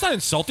 That's not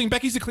insulting.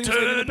 Becky's the cleanest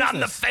lady in the Turn on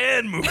the business.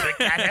 fan, move the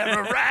cat hair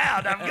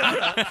around. I'm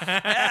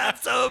gonna have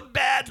some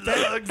bad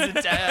lugs in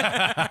town.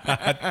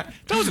 That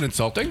wasn't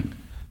insulting.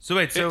 So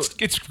wait, so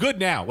It's good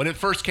now. When it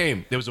first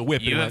came, there was a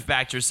whip. You and it have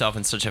backed yourself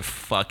in such a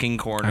fucking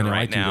corner I know, I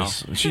right do now.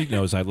 this. She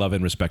knows I love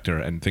and respect her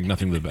and think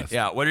nothing of the best.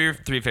 Yeah. What are your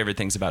 3 favorite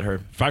things about her?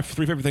 3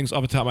 favorite things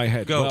off the top of my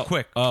head. Go, Well,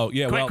 quick. Oh,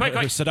 yeah. Quick, well, quick, her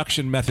quick.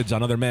 seduction methods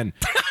on other men.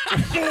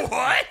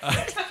 What?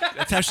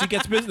 That's how she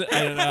gets business.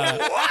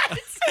 What?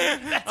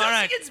 That's All how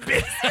right. she gets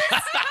business.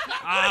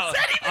 What's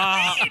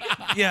that even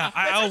mean?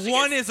 yeah,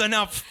 one is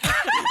enough.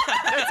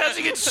 That's how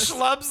she gets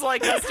schlubs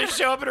like us to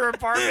show up at her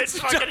apartment.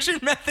 Fucking Seduction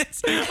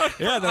methods.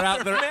 Yeah, they're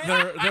out.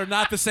 They're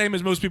not the same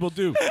as most people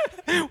do.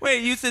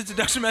 Wait, you said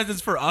seduction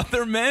methods for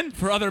other men?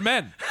 For other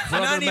men. For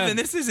Not other even. men.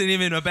 This isn't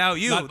even about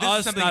you. Not this us,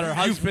 is something not her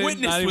husband, you've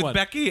witnessed not anyone. with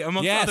Becky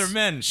amongst Yes. other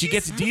men. She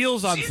gets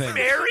deals on she's things.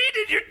 married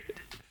and you're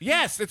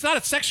Yes, it's not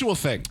a sexual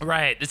thing.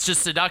 right. It's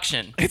just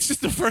seduction. It's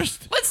just the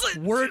first Let's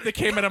word that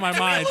came out of my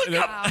mind. Look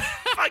up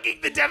fucking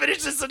the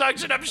definition of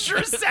seduction. I'm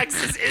sure sex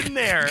is in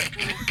there.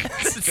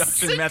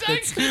 seduction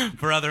methods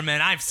for other men.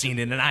 I've seen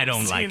it and I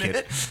don't like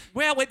it.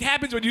 Well, what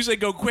happens when you say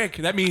go quick?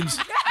 That means,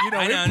 you know,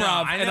 I know,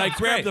 improv. I know, and I it's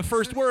grab great. the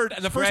first word,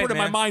 and the first great, word in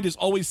my man. mind is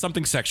always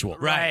something sexual.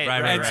 Right.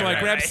 And so I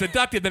grabbed right.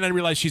 seductive, then I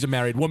realized she's a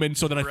married woman,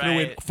 so then I threw in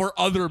Right. for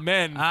other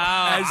men.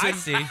 I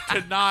see.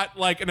 To not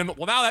like, and then,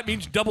 well, now that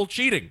means double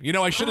cheating. You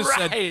know, I should have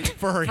Right. said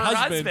for her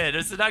husband.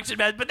 a seduction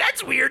method, but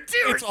that's weird too.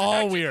 It's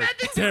all weird.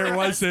 There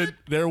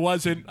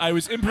wasn't. I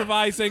was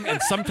improvising,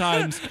 and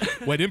sometimes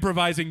when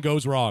improvising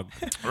goes wrong.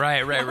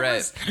 Right.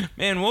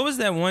 Man, what was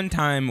that one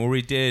time where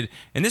we did,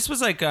 and this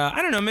was like,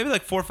 I don't know, maybe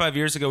like 4 or 5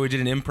 years ago, we did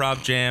an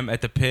improv jam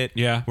at the Pit.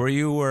 Yeah. Where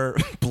you were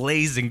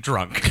blazing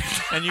drunk.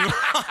 And you were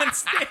on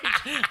stage.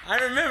 I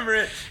remember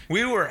it.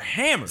 We were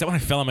hammered. Is that when I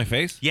fell on my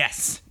face?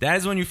 Yes, that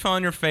is when you fell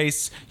on your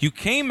face. You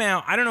came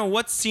out, I don't know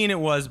what scene it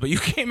was, but you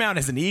came out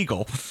as an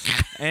eagle.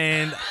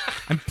 And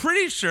I'm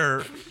pretty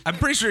sure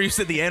you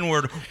said the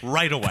N-word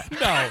right away.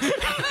 No.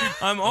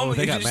 I'm almost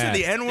they you got said mad.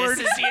 the N-word.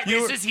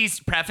 He's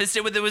prefaced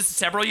it with it was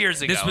several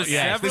years ago. This was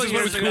Yeah, several this is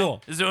when it years was ago.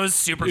 cool. This was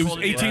super It cool.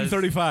 was to do.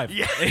 1835.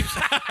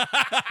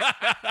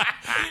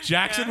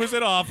 Jackson was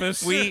in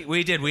office.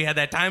 We did. We had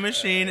that time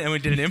machine and we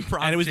did an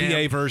improv. and it was jam. the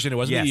A version. It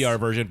wasn't the Yes. ER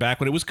version back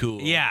when it was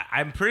cool. Yeah,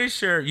 I'm pretty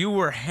sure you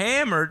were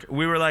hammered.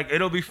 We were like,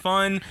 it'll be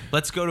fun.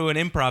 Let's go to an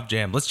improv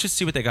jam. Let's just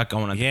see what they got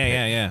going on. Yeah,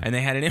 yeah, yeah. And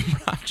they had an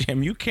improv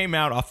jam. You came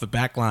out off the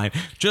back line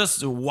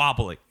just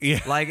wobbling. Yeah.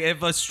 Like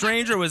if a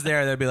stranger was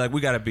there, they'd be like,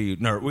 we gotta be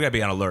on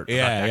alert. Yeah,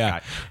 about that yeah.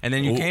 guy. And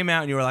then you Ooh. came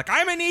out and you were like,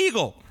 I'm an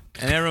eagle.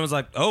 And everyone was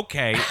like,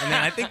 okay. And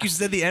then I think you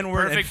said the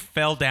N-word and Perfect.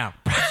 fell down.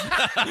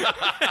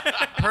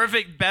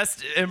 Perfect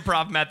best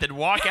improv method.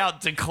 Walk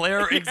out,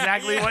 declare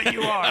exactly what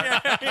you are.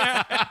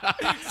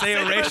 Say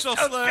a racial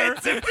slur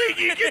Offensive thing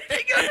you can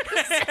think of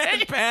to say.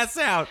 and pass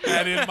out.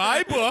 And in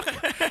my book,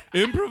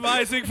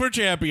 Improvising for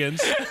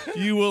Champions,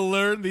 you will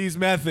learn these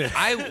methods.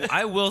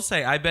 I will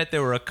say, I bet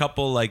there were a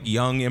couple like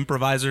young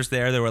improvisers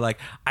there that were like,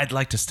 I'd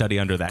like to study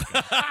under that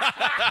guy.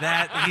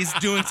 That he's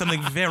doing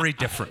something very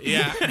different.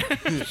 Yeah.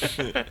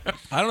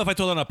 I don't know if I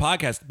told it on a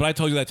podcast, but I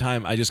told you that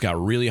time I just got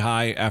really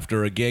high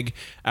after a gig.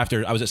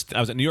 After I was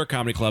at New York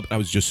Comedy Club, I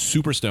was just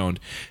super stoned,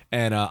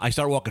 and I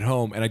started walking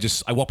home, and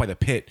I walked by the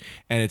Pit,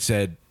 and it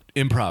said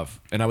improv,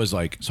 and I was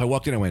like, so I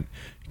walked in, I went,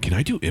 can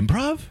I do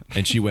improv?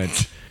 And she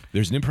went,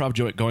 there's an improv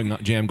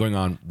jam going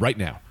on right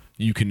now.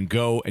 You can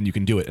go and you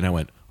can do it. And I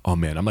went, oh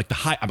man, I'm like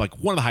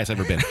one of the highest I've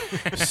ever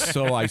been.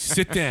 So I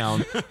sit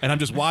down and I'm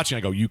just watching.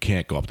 I go, you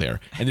can't go up there.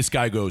 And this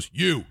guy goes,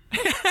 you.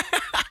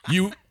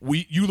 you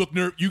look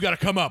you got to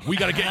come up. We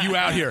got to get you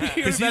out here.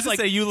 Because he's like,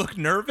 say you look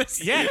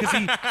nervous. Yeah, because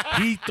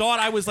he thought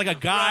I was like a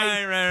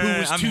guy who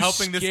was too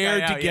helping this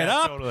scared guy to out. get Yeah,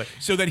 up. totally.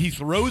 So then he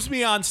throws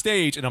me on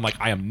stage, and I'm like,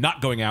 I am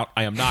not going out.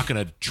 I am not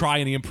going to try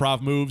any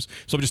improv moves.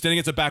 So I'm just standing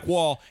against the back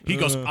wall. He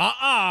goes,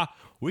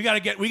 we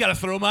gotta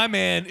throw my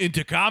man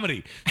into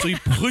comedy. So he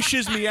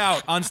pushes me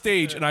out on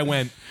stage, and I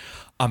went,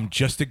 I'm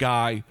just a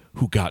guy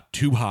who got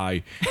too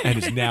high and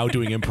is now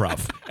doing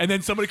improv. And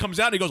then somebody comes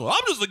out and he goes, well, I'm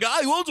just the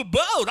guy who owns a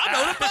boat.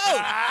 I own a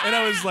boat. And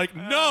I was like,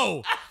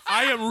 no,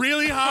 I am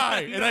really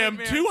high and I am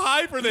too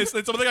high for this.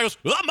 And some other guy goes,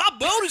 well, my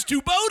boat is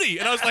too boaty.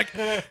 And I was like,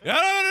 I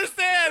don't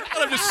understand.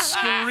 And I'm just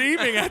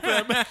screaming at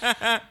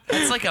them.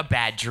 It's like a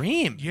bad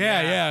dream.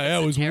 Yeah,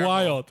 it was Terrible.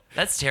 wild.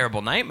 That's a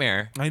terrible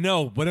nightmare. I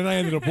know, but then I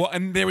ended up,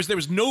 and there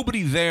was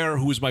nobody there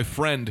who was my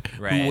friend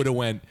Right. who would have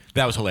went,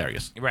 that was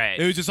hilarious. Right.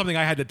 It was just something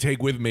I had to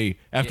take with me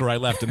after I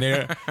left.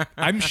 And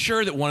I'm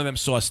sure that one of them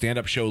saw a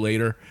stand-up show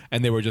later,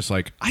 and they were just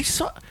like, I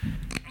saw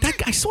that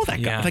guy.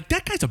 Yeah. Like,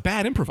 that guy's a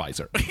bad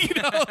improviser.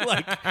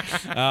 Like,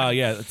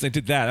 yeah, I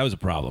did that. That was a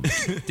problem.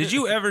 Did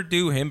you ever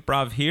do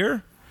improv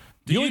here?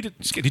 Did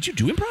you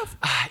do improv?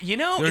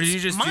 Or did you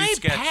just do my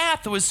sketch?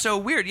 path was so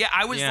weird. Yeah,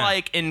 I was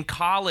like in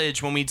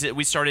college when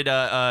we started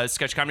a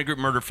sketch comedy group,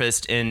 Murder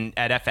Fist,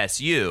 at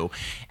FSU,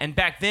 and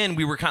back then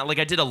we were kind of like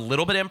I did a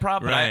little bit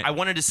improv, but Right. I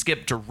wanted to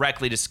skip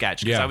directly to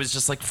sketch because Yeah. I was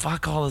just like,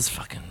 fuck all this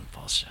fucking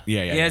bullshit.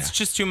 Yeah. Yeah, it's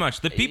just too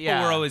much. The people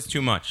Yeah. were always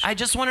too much. I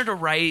just wanted to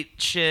write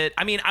shit.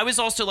 I mean, I was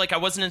also like, I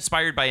wasn't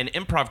inspired by an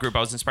improv group. I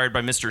was inspired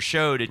by Mr.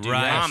 Show to do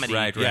comedy.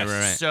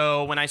 Right.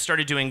 So when I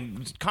started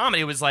doing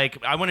comedy, it was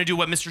like, I want to do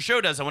what Mr. Show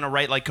does. I want to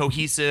write like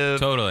cohesive,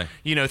 Totally.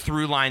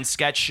 through line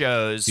sketch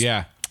shows.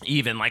 Yeah.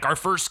 Even like our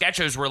first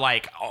sketches were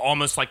like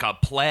almost like a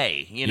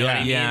play, you know what I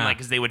mean? Yeah. Like,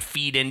 because they would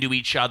feed into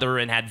each other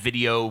and had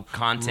video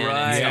content and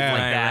Right. stuff Yeah.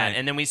 like Right, that. right.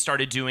 And then we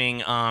started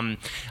doing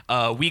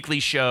a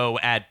weekly show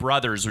at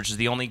Brothers, which is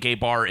the only gay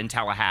bar in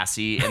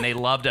Tallahassee, and they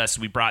loved us.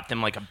 We brought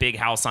them like a big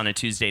house on a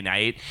Tuesday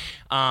night.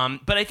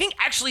 But I think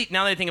actually,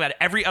 now that I think about it,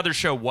 every other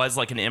show was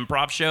like an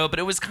improv show, but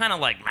it was kind of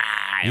like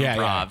improv.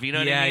 Yeah. You know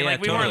what I Yeah, mean? yeah, Like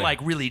we totally. weren't like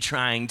really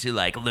trying to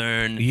like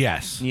learn.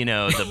 Yes.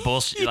 The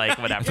bullshit, like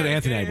whatever. That's what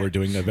Anthony and I were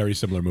doing a very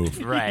similar move.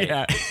 Right.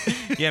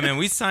 Yeah, man,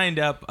 we signed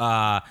up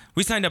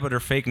under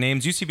fake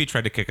names. UCB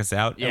tried to kick us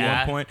out at Yeah.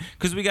 one point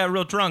because we got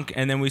real drunk,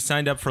 and then we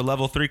signed up for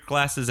level 3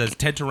 classes as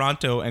Ted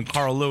Toronto and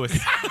Carl Lewis,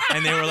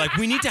 and they were like,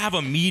 "We need to have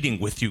a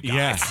meeting with you guys."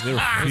 Yes, they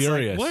were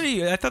furious. What are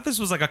you? I thought this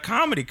was like a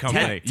comedy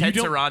company. Ted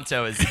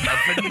Toronto is a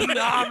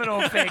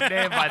phenomenal fake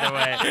name, by the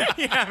way.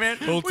 Yeah, man.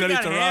 Old We Teddy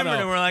got Toronto. hammered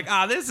and we're like,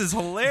 this is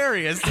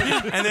hilarious.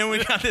 And then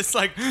we got this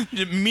like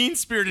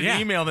mean-spirited Yeah.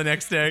 email the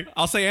next day.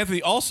 I'll say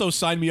Anthony also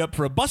signed me up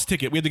for a bus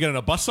ticket. We had to get on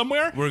a bus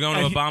somewhere. We're going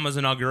And to Obama's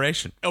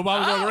inauguration.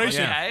 Obama's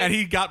inauguration, okay. and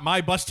he got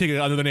my bus ticket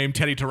under the name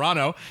Teddy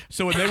Toronto.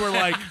 So when they were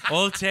like,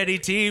 Old Teddy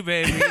T,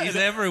 baby, he's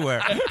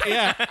everywhere.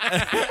 yeah,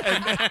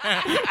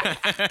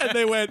 and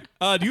they went,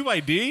 "Do you have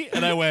ID?"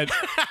 And I went,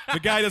 "The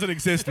guy doesn't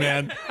exist,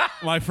 man.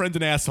 My friend's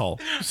an asshole."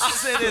 I'll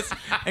say this,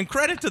 and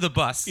credit to the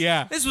bus.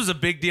 Yeah. This was a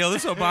big deal.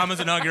 This Obama's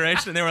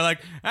inauguration, and they were like,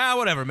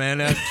 whatever, man.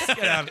 Just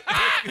get out.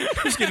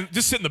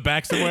 Just sit in the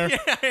back somewhere.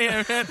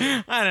 Yeah,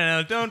 man. I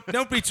don't know.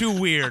 Don't be too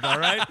weird, all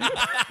right?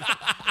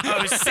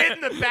 Oh, sit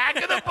in the back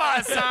of the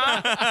bus,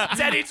 huh?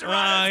 Teddy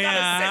Toronto's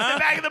gotta sit in the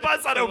back of the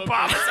bus on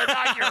Obama's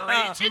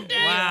inauguration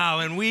day. Wow,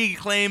 and we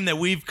claim that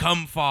we've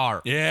come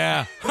far.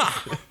 Yeah.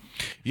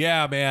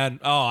 Yeah, man.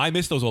 Oh, I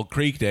miss those old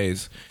Creek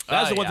days.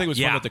 That was the one yeah. thing that was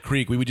fun Yeah. at the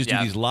Creek. We would just Yeah.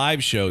 do these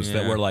live shows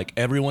that were like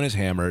everyone is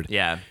hammered.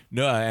 Yeah.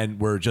 No, and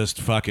we're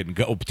just fucking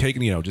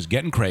just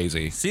getting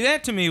crazy. See,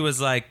 that to me was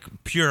like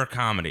pure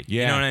comedy.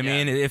 You Yeah. know what I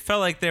mean? It felt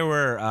like there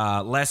were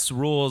less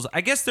rules.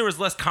 I guess there was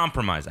less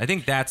compromise. I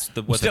think that's what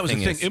that the was thing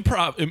the is. thing.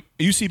 Improv,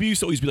 UCB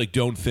used to always be like,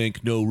 "Don't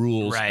think, no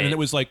rules," Right. and it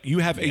was like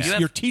you're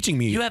teaching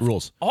me You have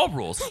rules. all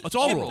rules. It's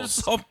all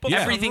rules.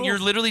 Yeah. Everything. You're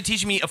literally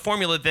teaching me a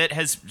formula that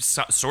has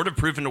sort of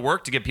proven to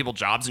work to get people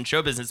jobs in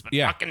show business, but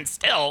Yeah. fucking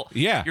still,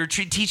 Yeah. you're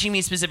teaching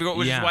me specific,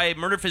 which Yeah. is why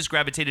Murder Fist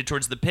gravitated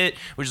towards the Pit,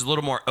 which is a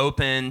little more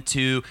open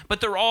to. But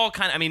they're all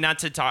kind of. I mean, not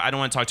to talk. I don't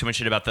want to talk too much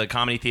shit about the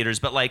comedy theaters,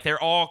 but like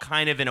they're all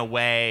kind of in a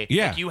way.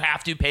 Yeah. Like you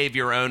have to pave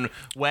your own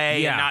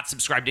way Yeah. and not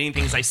subscribe to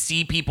anything. 'Cause I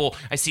see people.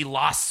 I see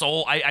Lost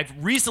Soul. I've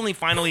recently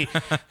finally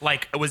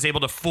like was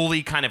able to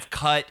fully kind of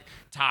cut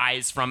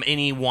ties from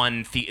any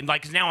one theater.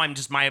 Like now I'm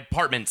just my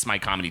apartment's my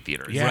comedy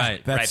theater. Yeah,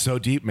 Right, that's right. so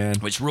deep, man.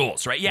 Which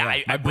rules, right? Yeah,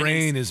 My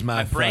brain is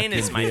my brain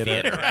is fucking my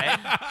theater. theater, right?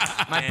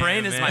 My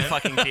brain is my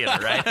fucking theater,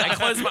 right? I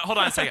close my. Hold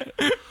on a second.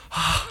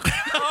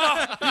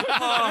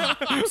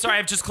 Sorry,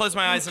 I've just closed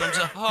my eyes and I'm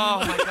just.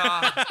 Oh my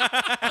god.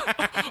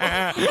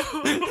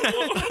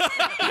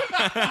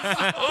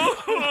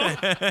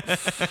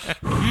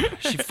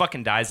 She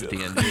fucking dies at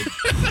the end, dude.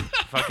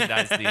 Fucking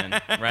dies at the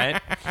end,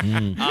 right?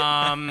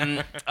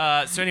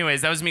 So,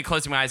 anyways, that was me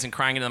closing my eyes and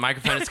crying into the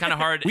microphone. It's kind of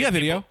hard. We have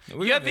video.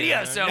 You have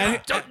video, so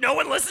no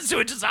one listens to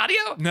it, just audio.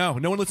 No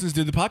one listens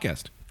to the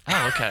podcast.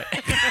 Oh, okay.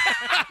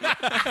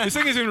 This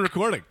thing isn't even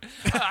recording.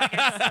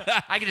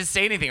 I can just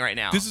say anything right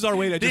now. This is our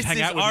way to just This hang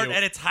is out with art you.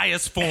 at its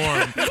highest form.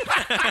 art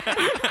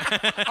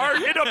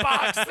in a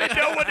box that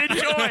no one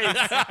enjoys.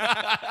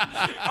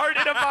 Art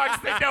in a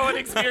box that no one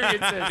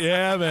experiences.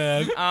 Yeah,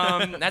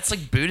 man. That's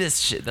like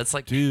Buddhist shit. That's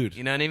like, Dude.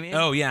 you know what I mean?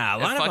 Oh, yeah. A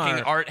If lot of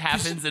fucking our- art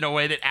happens in a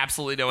way that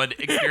absolutely no one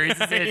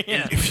experiences it.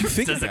 If you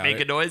think does it about make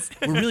it, a noise?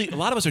 We're really a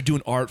lot of us are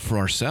doing art for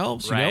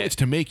ourselves. You know, Right. it's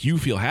to make you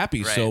feel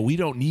happy. So Right. we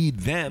don't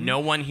need them. No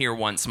one here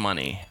wants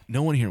money.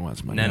 No one here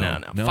wants money. No.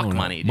 Fuck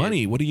money, dude.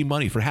 Money. What do you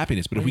money for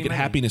happiness? But if we do you get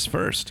money? happiness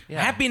first,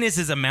 Happiness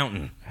is a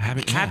mountain.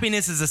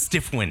 Happiness is a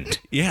stiff wind.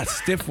 yeah,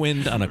 stiff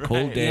wind on a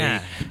cold day.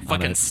 Yeah.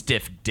 Fucking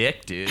stiff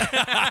dick, dude. You know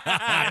what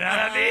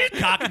I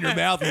mean? Cock in your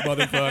mouth, you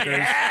motherfuckers.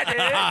 Yeah,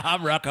 dude.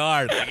 I'm rock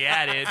hard.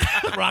 Yeah,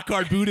 dude. Rock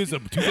hard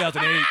Buddhism,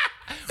 2008.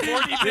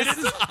 40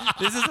 minutes.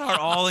 This is our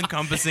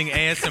all-encompassing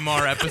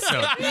ASMR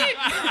episode.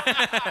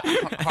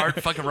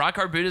 Fucking rock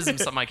hard Buddhism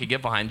is something I could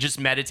get behind. Just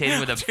meditating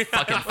with a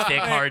fucking thick,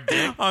 hard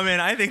dick. Oh man,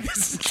 I think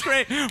this is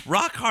great.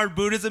 Rock hard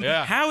Buddhism.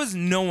 Yeah. How has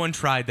no one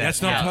tried that?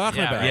 That's not Yeah, talking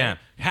yeah, about. right. Yeah.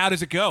 How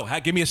does it go?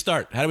 Give me a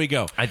start. How do we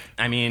go?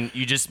 I mean,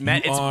 you just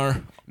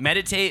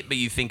meditate, but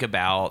you think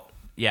about,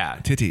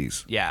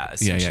 Titties. yeah, Yeah,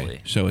 essentially.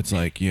 yeah. So it's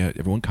like, yeah,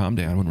 everyone calm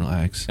down, everyone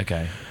relax.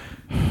 Okay.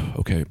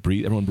 Okay,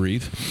 breathe. Everyone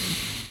breathe.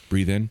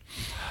 Breathe in.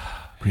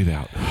 Breathe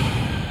out.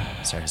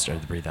 Sorry, I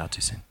started to breathe out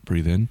too soon.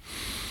 Breathe in.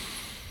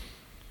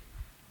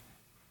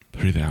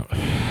 Breathe out.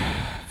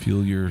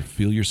 Feel your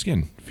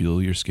skin.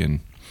 Feel your skin.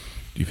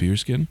 Do you feel your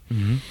skin?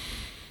 Mm-hmm.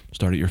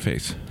 Start at your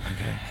face.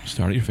 Okay.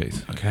 Start at your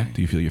face. Okay.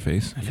 Do you feel your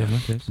face? I feel my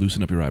face.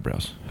 Loosen up your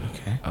eyebrows.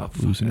 Okay.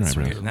 Loosen your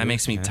eyebrows. That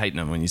makes me tighten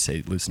them when you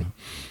say loosen them.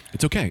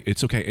 It's okay.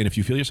 It's okay. And if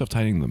you feel yourself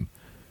tightening them,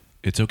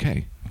 it's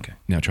okay. Okay.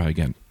 Now try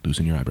again.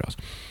 Loosen your eyebrows.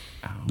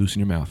 Loosen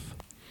your mouth.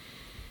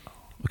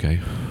 Okay.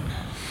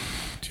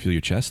 Do you feel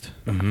your chest?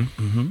 Mm-hmm.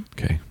 Mm-hmm.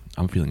 Okay.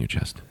 I'm feeling your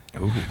chest.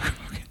 Ooh.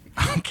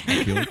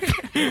 Okay. Feel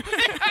it?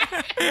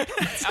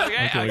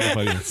 Okay.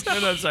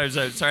 No, I'm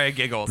sorry. I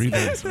giggle. Breathe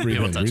in. Breathe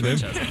People in. touch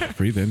Breathe my in. chest.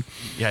 Breathe in.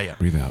 Yeah.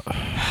 Breathe out.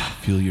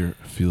 Feel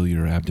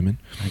your abdomen.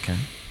 Okay.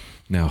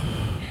 Now,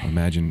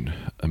 imagine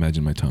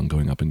my tongue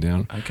going up and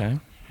down. Okay.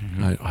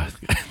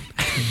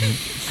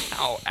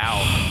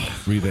 Ow.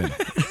 Breathe in.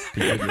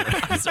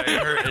 I'm sorry,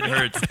 it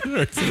hurts.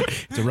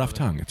 It's a rough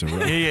tongue. It's a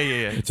rough.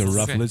 Yeah. It's a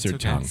rough lizard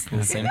tongue.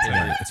 The same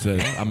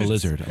thing. I'm a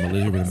lizard. I'm a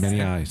lizard with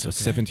many eyes. A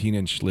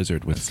 17-inch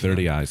lizard with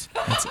 30 eyes,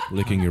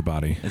 licking your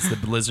body. It's the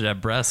lizard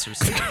at breasts or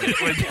something.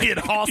 It would be an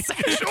all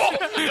sexual.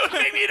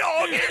 Maybe an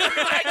all gay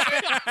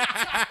erection.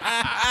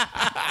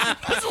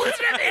 Does the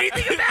lizard have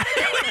anything about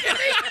it?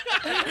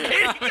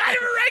 Any kind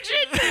of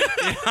erection?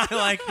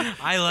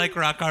 I like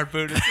rock hard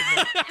Buddhism.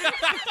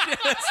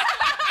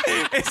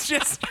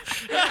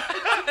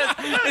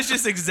 It's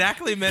just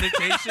exactly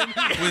meditation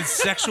with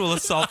sexual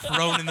assault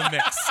thrown in the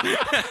mix.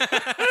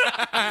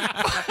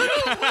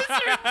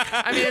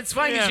 I mean, it's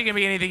fun because you can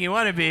be anything you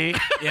want to be.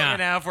 Yeah. You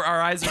know, if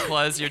our eyes are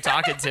closed, you're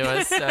talking to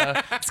us. So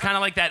it's kind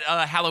of like that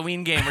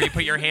Halloween game where you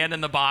put your hand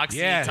in the box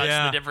Yeah, and you touch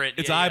yeah. the different.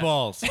 It's yeah, yeah.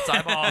 eyeballs. It's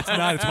eyeballs. It's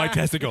not. It's my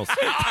testicles.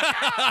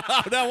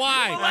 No,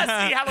 why?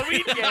 LSD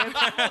Halloween game.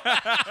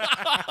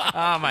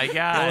 Oh my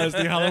god.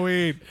 LSD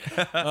Halloween.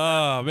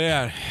 Oh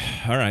man.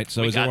 All right.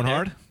 So is got everyone there.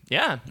 hard?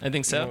 Yeah, I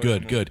think so.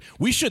 Good.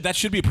 That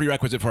should be a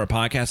prerequisite for our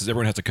podcast. Is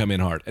everyone has to come in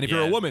hard. And if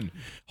you're a Yeah. woman,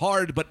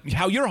 hard, but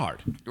how you're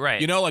hard,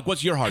 Right. You know, like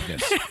what's your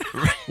hardness?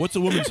 What's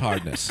a woman's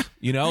hardness?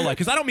 You know, like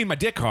because I don't mean my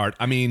dick hard.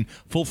 I mean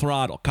full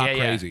throttle, cock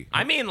crazy.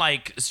 I mean,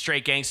 like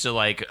straight gangster,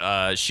 like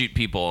shoot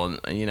people.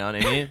 You know what I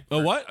mean? Oh,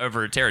 what?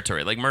 Over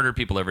territory, like murder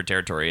people over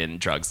territory and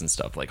drugs and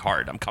stuff. Like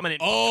hard. I'm coming in.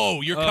 Oh,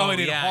 you're coming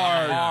in yeah,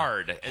 hard.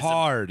 hard. It's a-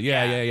 Hard.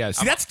 Yeah.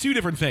 See, that's two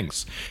different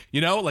things.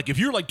 You know, like if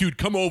you're like, dude,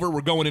 come over, we're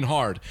going in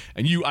hard,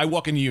 and I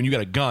walk into you and you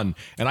got a gun,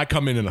 and I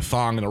come in a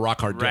thong and a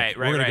rock hard dick. Right,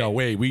 We're gonna right. go,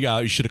 wait,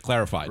 you should have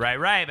clarified.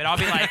 Right. But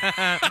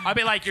I'll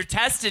be like, you're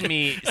testing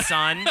me,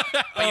 son.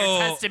 But you're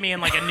testing me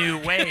in like a new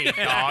way,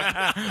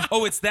 dog.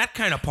 Oh, it's that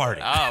kind of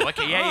party. Oh,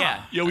 okay,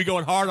 yeah. Yo, we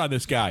going hard on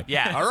this guy.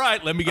 Yeah. All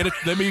right, let me get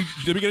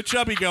a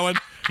chubby going.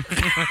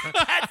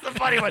 That's the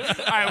funny one. All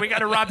right, we got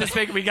to rob this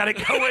bank. We got to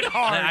go in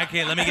hard. I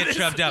can't. Let me get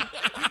shoved up.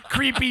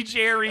 Creepy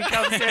Jerry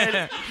comes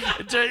in,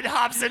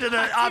 hops into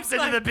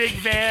the big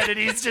van, and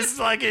he's just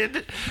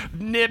fucking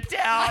nipped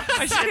out.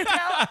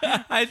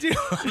 I do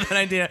love that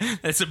idea.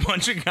 It's a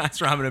bunch of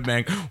guys robbing a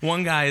bank.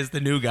 One guy is the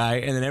new guy,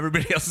 and then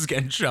everybody else is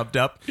getting shoved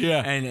up.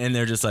 Yeah. And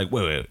they're just like,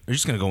 wait, we're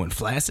just gonna go in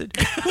flaccid?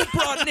 Who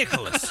brought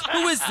Nicholas?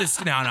 Who is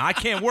this? No, I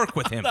can't work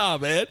with him. Nah,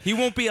 man. He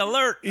won't be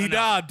alert.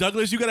 Nah,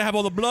 Douglas, you gotta have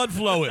all the blood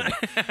flowing.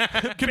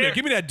 Come here,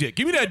 give me that dick.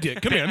 Come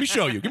here, let me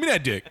show you. Give me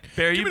that dick.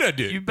 Barry, give me that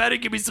dick. you better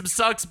give me some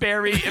sucks,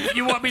 Barry, if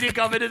you want me to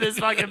come into this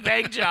fucking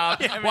bank job.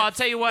 Well, I'll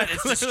tell you what,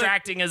 it's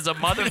distracting as a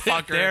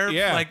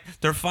motherfucker.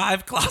 They're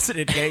 5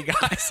 closeted gay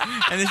guys,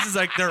 and this is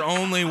like their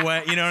only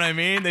way. You know what I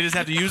mean? They just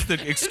have to use the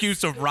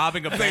excuse of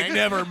robbing a They bank.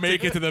 never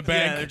make it to the Yeah,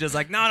 bank. they're just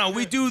like, no,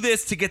 we do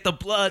this to get the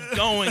blood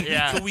going,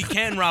 Yeah. so we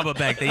can rob a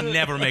bank. They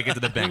never make it to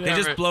the bank. They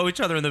just Never. blow each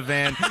other in the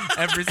van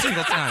every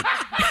single time.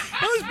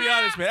 Those be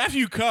honest, man. After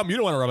you come, you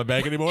don't want to rob a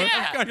bank anymore.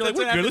 Yeah. You're like,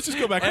 we're good. Let's just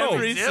go back home.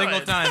 Every Do single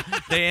it. time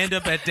they end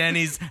up at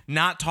Denny's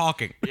not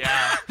talking.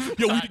 Yeah.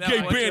 Yo, we the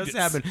gay What bandits. just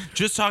happened?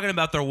 Just talking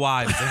about their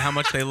wives and how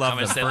much they love How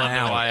them much they for love an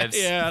their hour.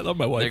 wives. Yeah, I love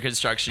my Their wife.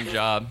 construction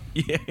job.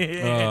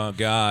 Oh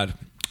God.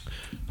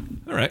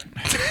 All right.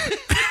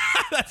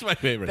 That's my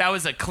favorite. That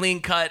was a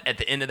clean cut at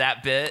the end of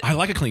that bit. I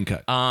like a clean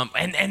cut.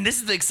 And this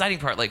is the exciting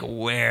part. Like,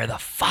 where the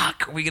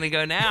fuck are we gonna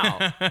go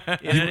now?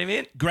 You know what I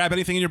mean? Grab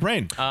anything in your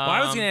brain. Well, I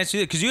was going to ask you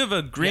that because you have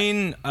a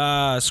green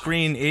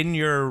screen in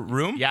your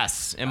room.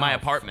 Yes, in my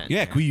apartment.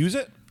 Yeah, can we use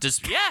it?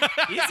 Just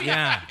easy.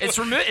 Yeah. It's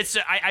removed. It's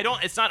I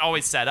don't. It's not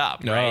always set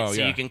up, right? So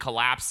yeah. you can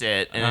collapse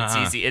it, and it's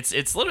easy.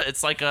 It's little.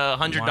 It's like a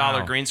 $100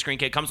 Wow. green screen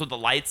kit. Comes with the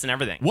lights and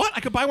everything. What? I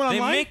could buy one They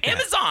online? make that.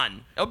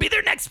 Amazon. It'll be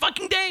there next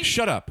fucking day.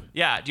 Shut up.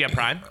 Yeah. Do you have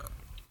Prime?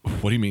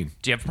 What do you mean?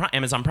 Do you have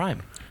Amazon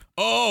Prime?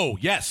 Oh,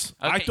 yes.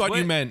 I Okay, thought you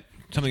what- meant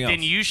something else.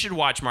 Then you should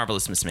watch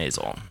Marvelous Miss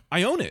Maisel.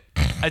 I own it.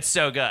 It's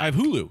so good. I have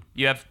Hulu.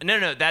 You have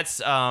no. That's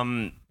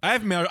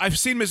I've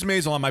seen Miss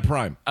Maisel on my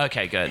Prime.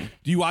 okay. Good.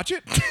 Do you watch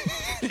it?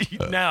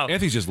 No.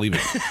 Anthony's just leaving.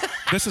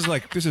 This is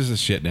his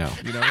shit now.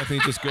 You know, Anthony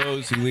just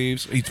goes, he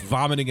leaves. He's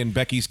vomiting in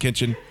Becky's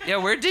kitchen. Yeah.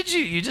 Where did you?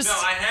 You just. No,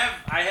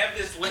 I have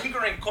this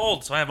lingering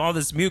cold, so I have all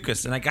this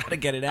mucus, and I got to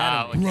get it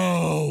out of me.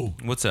 Bro.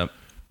 What's up?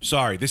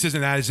 Sorry, this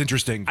isn't as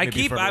interesting.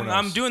 maybe for everyone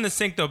I'm else. doing the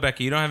sink though,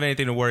 Becky. You don't have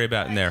anything to worry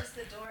about in there.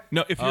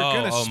 No, if you're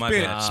gonna my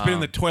spit, bad. spit in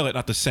the toilet,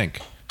 not the sink.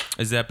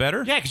 Is that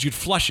better? Yeah, because you'd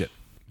flush it.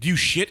 Do you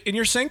shit in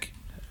your sink?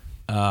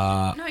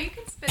 No, you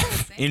can spit in the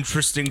sink.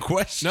 Interesting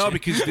question. No,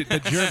 because the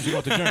germs. You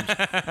want the germs?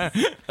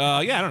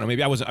 Yeah, I don't know.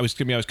 Maybe I was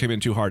coming in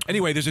too hard.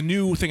 Anyway, there's a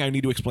new thing I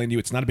need to explain to you.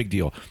 It's not a big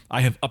deal.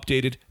 I have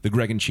updated the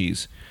Greg and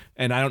Cheese,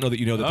 and I don't know that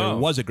you know that there Oh.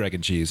 was a Greg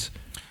and Cheese,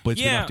 but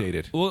it's yeah. been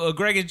updated. Well, a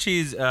Greg and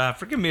cheese.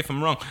 Forgive me if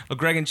I'm wrong. A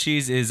Greg and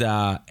cheese is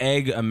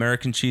egg,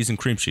 American cheese, and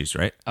cream cheese,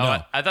 right? Oh,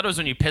 I thought it was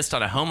when you pissed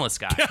on a homeless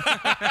guy.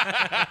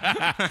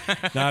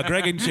 Now,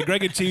 Greg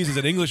and Cheese is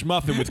an English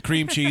muffin with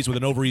cream cheese with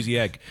an over easy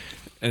egg,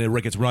 and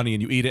it gets runny,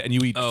 and you eat it, and you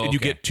okay.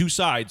 get two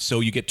sides, so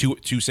you get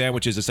two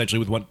sandwiches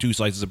essentially with two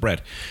slices of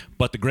bread.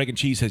 But the Greg and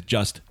Cheese has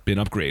just been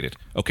upgraded,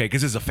 okay?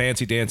 Because it's a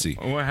fancy dancy.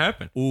 What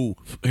happened? Ooh,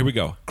 here we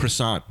go.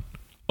 Croissant,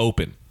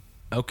 open.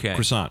 Okay.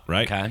 Croissant,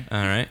 right? Okay.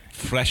 All right.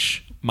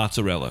 Fresh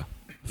mozzarella,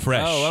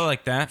 fresh. Oh, I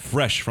like that.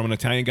 Fresh from an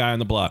Italian guy on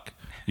the block.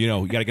 You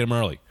know, you got to get him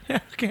early.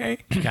 Okay.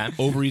 Okay.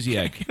 Over easy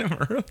egg.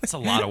 That's a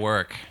lot of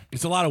work.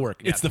 It's a lot of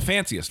work. It's the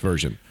fanciest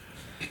version.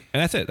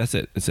 And that's it. That's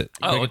it. That's it.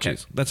 Oh, Greg and okay.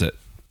 Cheese. That's it.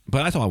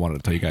 But that's all I wanted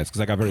to tell you guys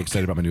because I got very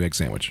excited about my new egg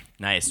sandwich.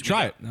 Nice.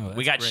 Try it.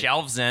 We got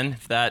shelves in.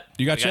 If that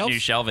You got we shelves? new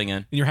shelving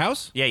in. In your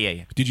house? Yeah.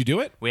 Did you do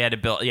it? We had to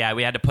build. Yeah,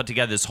 we had to put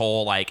together this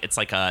whole it's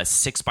like a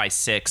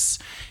 6x6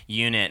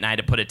 unit, and I had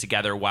to put it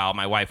together while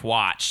my wife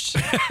watched.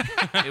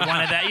 We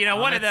wanted that,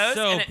 one of those.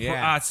 So and it-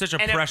 it's such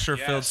a and it-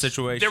 pressure-filled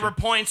situation. There were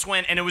points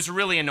when, and it was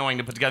really annoying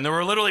to put together. There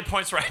were literally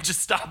points where I just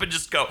stop and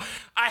just go,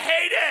 I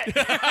hate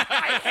it.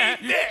 I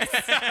hate this.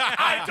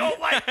 I don't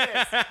like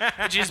this.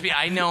 And she'd just be,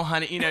 I know,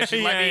 honey.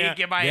 She'd let me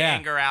get my Yeah.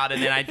 anger out,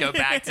 and then I'd go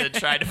back to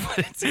try to put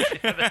it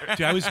together.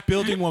 Dude, I was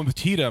building one with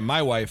Tita,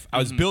 my wife. I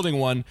was building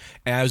one,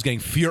 and I was getting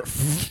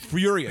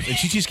furious. And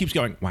she just keeps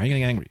going, why are you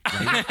getting angry?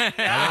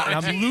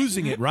 And I'm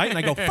losing it, right? And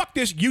I go, fuck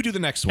this, you do the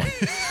next one.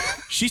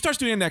 She starts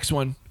doing the next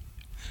one.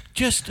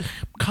 Just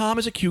calm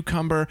as a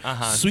cucumber,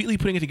 sweetly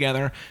putting it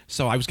together.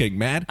 So I was getting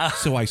mad,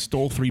 so I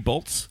stole 3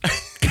 bolts.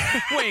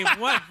 Wait,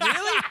 what?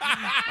 Really?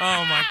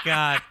 Oh my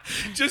God!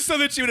 Just so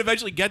that she would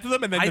eventually get to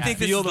them and then I to think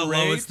this feel is the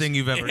rage. lowest thing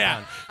you've ever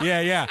done.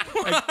 Yeah.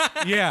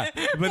 Yeah.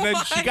 But then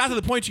she got to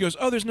the point, she goes,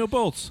 oh, there's no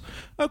bolts.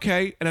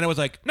 Okay. And then I was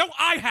like, no,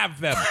 I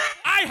have them.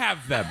 I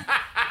have them.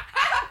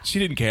 She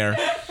didn't care.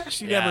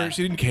 She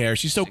didn't care.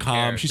 She's so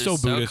calm. She's so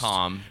Buddhist.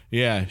 calm.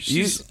 Yeah.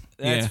 She's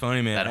That's yeah.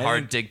 funny, man. That I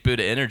hard didn't- dick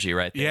Buddha energy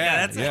right there.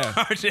 Yeah. That's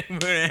hard to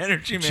put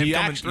energy, man. She coming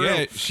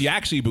actually, through. she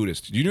actually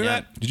Buddhist. Did you know Yeah.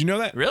 that? Did you know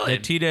that? Really?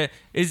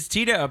 Is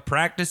Tita a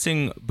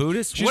practicing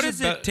Buddhist? She's What does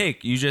about- it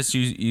take? You just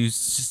you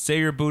say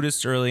you're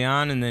Buddhist early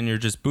on, and then you're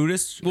just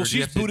Buddhist. Well, Or do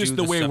you she's have to Buddhist do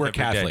the way stuff we're every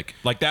day? Catholic.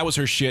 Like that was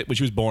her shit when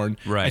she was born.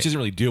 Right. And she doesn't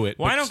really do it.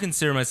 Well, I but don't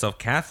consider myself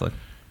Catholic.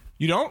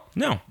 You don't?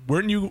 No.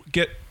 Weren't you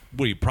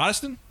what are you,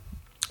 Protestant?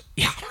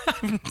 Yeah, I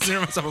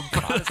consider myself a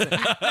Protestant.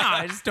 No,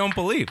 I just don't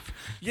believe.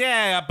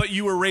 Yeah, but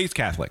you were raised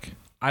Catholic.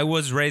 I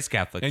was raised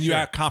Catholic, And you sure.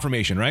 had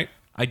confirmation, right?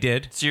 I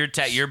did. So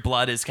your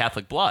blood is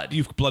Catholic blood.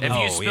 You've blood- If you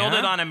Oh, spilled yeah?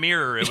 it on a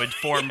mirror, it would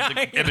form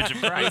the image of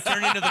Christ.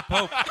 Turn into the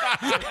Pope.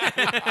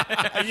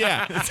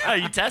 Yeah. That's how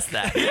you test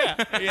that.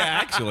 Yeah,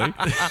 actually.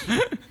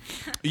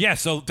 Yeah,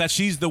 so that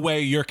she's the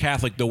way you're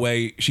Catholic, the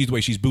way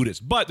she's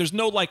Buddhist. But there's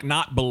no like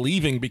not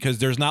believing because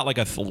there's not like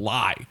a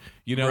lie.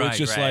 You know, Right, it's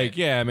just right. like,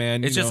 yeah,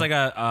 man. It's just like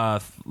a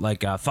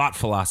thought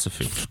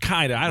philosophy.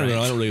 kind of. I don't know.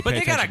 I don't really. But pay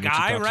they got a attention when she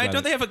guy, talks right? about Don't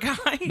it. they have a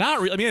guy? Not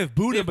really. I mean, they have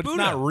Buddha, have but Buddha.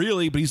 not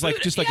really. But he's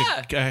like just like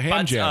a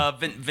ham jam.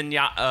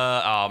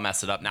 I'll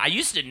mess it up now. I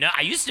used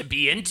to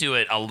be into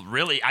it.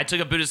 I took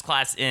a Buddhist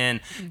class in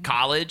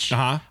college,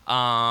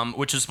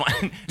 which was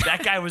fun.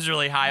 That guy was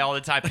really high all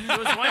the time. There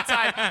was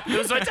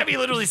one time he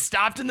literally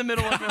stopped in the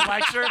middle of the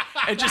lecture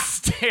and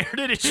just stared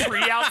at a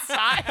tree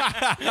outside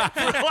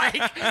for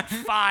like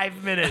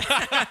 5 minutes,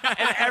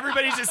 and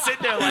everybody's just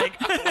sitting there like,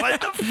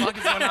 "What the fuck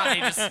is going on?" And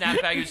he just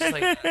snapped back. He was just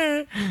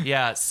like,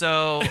 "Yeah,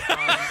 so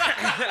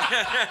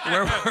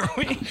where were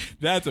we?"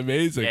 That's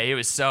amazing. Yeah, he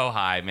was so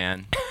high,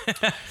 man.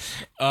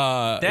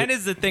 That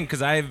is the thing,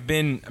 because I've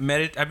been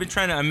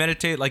trying to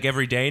meditate like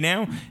every day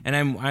now, and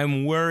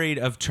I'm worried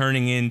of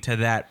turning into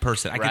that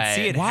person. I can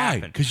see it Why?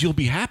 happen. Because you'll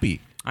be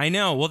happy. I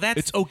know. Well,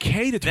 It's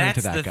okay to turn that's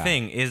to that the guy.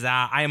 thing is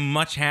I'm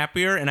much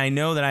happier, and I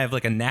know that I have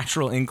like a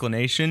natural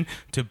inclination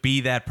to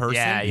be that person.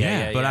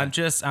 yeah, But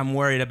yeah. I'm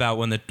worried about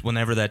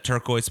whenever that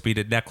turquoise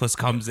beaded necklace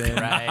comes in,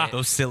 Right.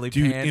 those silly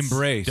Dude, pants,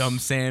 embrace. dumb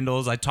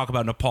sandals. I talk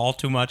about Nepal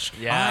too much.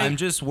 Yeah. I'm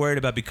just worried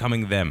about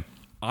becoming them.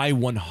 I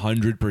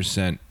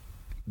 100%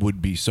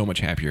 would be so much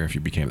happier if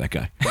you became that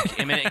guy.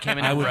 Came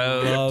in I would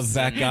robes love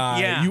that and-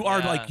 guy. Yeah. You are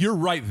Yeah. like, you're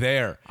right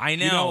there. I You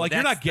know, know, like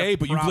you're that's not gay, the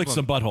but you've licked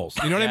some problem.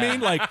 buttholes. You know what I Yeah.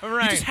 mean? Like, you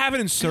Right. just haven't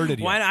inserted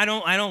yet. Why I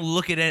don't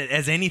look at it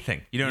as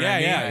anything. You know what Yeah, I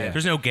mean? yeah, yeah.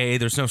 There's no gay.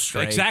 There's no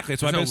straight. Exactly.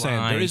 That's what there's I've been no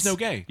saying. There lines. is no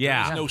gay.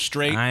 Yeah. There's no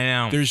straight. I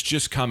know. There's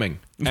just coming.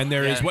 And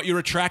there is Yeah. what you're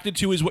attracted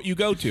to is what you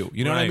go to.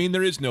 You know what I Right. mean?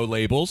 There is no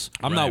labels.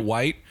 I'm not Right.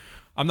 white.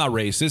 I'm not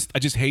racist. I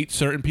just hate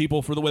certain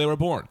people for the way they were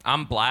born.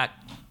 I'm black.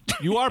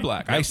 You are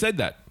black. I said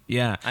that.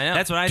 Yeah, I know.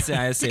 That's what I say.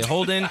 I say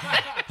Holden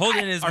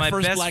is Our my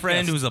first best black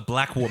friend guest. who's a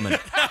black woman.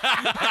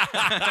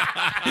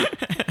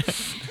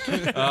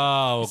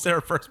 Oh, It's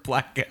our first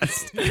black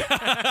guest.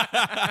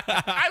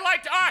 I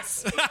liked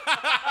Us.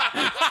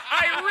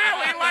 I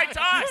really liked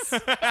Us.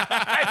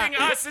 I think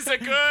Us is a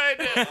good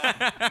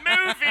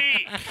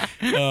movie.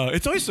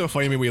 it's always so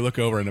funny when we look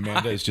over and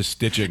Amanda is just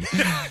stitching.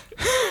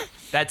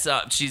 That's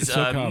she's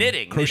So calm.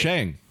 knitting.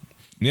 Crocheting.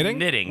 Knitting?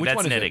 Knitting. Which That's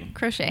one is it? knitting.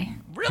 Crochet.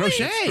 Really?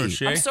 Crochet.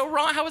 Crochet. I'm so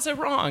wrong. How was I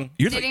wrong?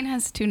 You're like, Knitting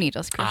has 2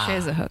 needles. Crochet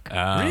is a hook.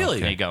 really?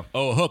 There you go.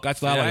 Oh, a hook.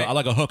 That's what I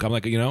like a hook. I'm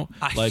like, you know,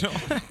 like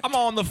I'm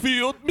on the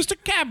field,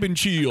 Mr. Cabin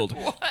Shield.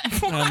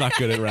 I'm not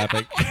good at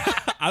rapping.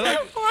 I like.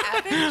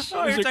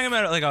 Oh, you're talking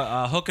about like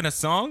a hook in a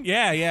song?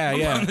 Yeah.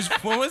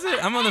 What was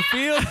it? I'm on the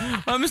field.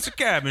 I'm Mr.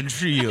 Cabin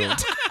Shield.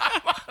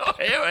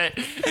 Wait.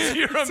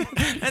 You're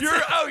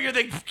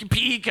the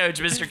PE coach,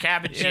 Mr.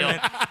 Cabin Shield,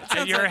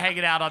 and you're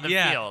hanging out on the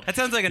field. That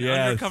sounds like an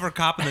Yes. undercover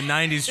cop in the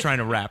 90s trying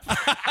to rap.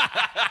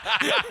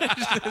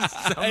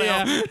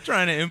 Somehow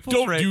trying to Don't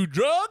infiltrate. do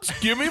drugs.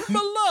 Give me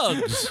my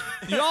lugs.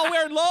 Y'all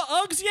wearing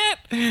Uggs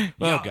yet?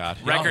 Oh God.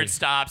 Record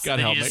stops, God and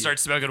then help you just me. start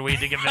smoking weed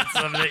to convince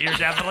them that you're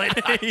definitely.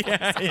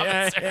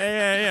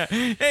 Yeah.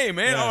 Hey,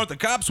 man, aren't the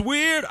cops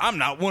weird? I'm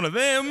not one of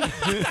them.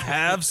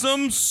 Have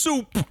some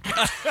soup.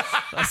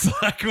 That's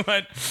like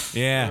what.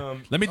 Yeah.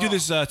 Let me do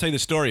this. Tell you the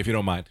story if you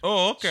don't mind.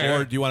 Oh, okay.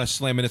 Or do you want to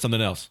slam into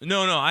something else?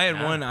 No, I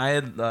had one. I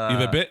had. You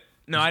have a bit?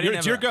 No, I didn't.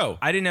 It's have your a- go.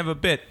 I didn't have a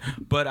bit,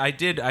 but I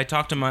did. I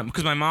talked to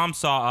because my mom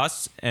saw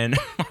Us, and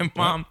my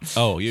mom.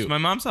 Oh, you. So my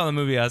mom saw the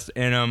movie Us,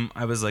 and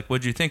I was like,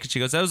 "What'd you think?" And she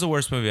goes, "That was the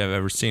worst movie I've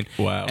ever seen."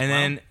 Wow.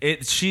 And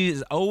then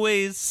she's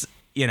always.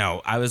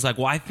 I was like,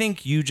 well, I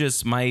think you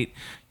just might,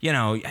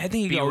 I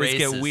think you Be always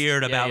get racist.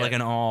 weird Yeah, about yeah. like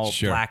an all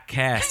Sure. black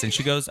cast. And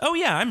she goes, oh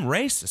yeah, I'm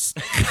racist.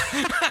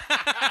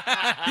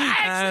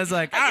 And I was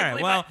like, all right,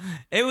 believe well,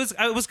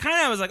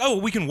 I was like, oh,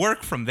 we can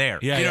work from there.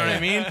 Yeah, you know yeah, what I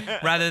mean?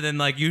 Rather than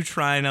like you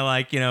trying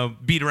to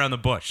beat around the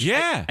bush.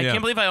 Yeah. I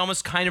can't believe I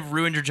almost kind of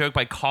ruined your joke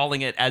by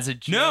calling it as a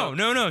joke.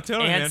 No,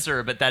 totally. man.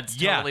 Answer, but that's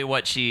Yeah. totally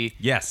what she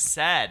Yes.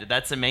 said.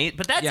 That's amazing.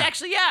 But that's Yeah.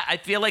 actually, I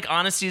feel like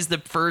honesty is the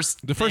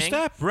first The first thing,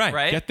 step. Right.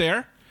 Right. Get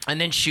there. And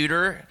then shoot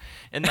her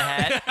in the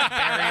head.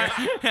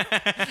 Bury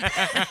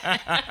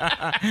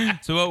her.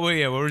 So what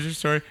was your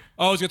story?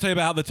 Oh, I was gonna tell you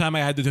about the time I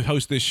had to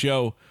host this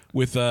show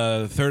with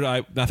not Third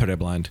Eye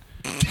Blind.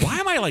 Why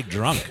am I like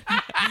drunk?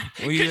 Well,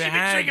 Because you've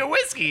been drinking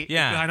whiskey.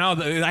 Yeah. I know.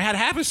 I had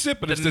half a sip,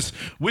 but it's this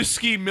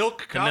whiskey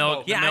milk combo.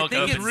 milk- Yeah, I milk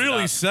think opens it's it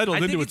really up. settled I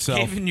think into it's itself.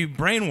 giving you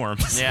brain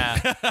worms. Yeah.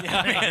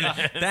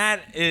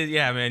 That is,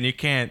 man,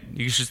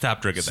 you should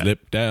stop drinking that.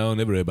 Slip down,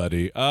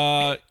 everybody.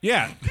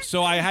 Yeah.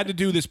 So I had to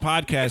do this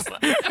podcast.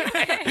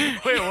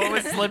 Wait, what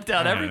was slipped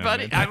out?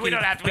 Everybody? We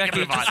don't have to. We can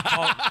move on.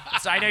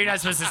 So I know you're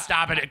not supposed to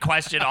stop and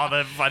question all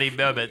the funny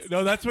moments.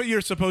 No, that's what you're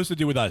supposed to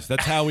do with us.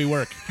 That's how we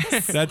work.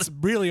 That's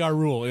really our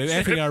rule.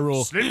 Anthony, our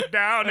rule. Slip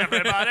down,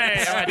 everybody.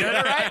 Am I doing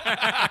it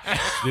right?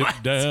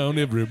 Slip down,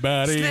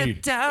 everybody.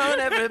 Slip down,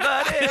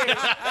 everybody.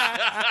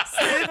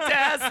 Slip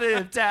down,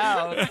 slip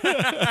down.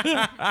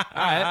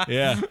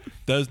 Yeah.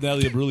 That was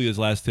Natalie Imbruglia's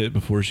last hit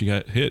before she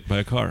got hit by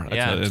a car.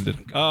 That's how it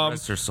ended.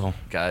 Rest her soul.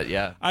 God,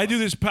 yeah. I do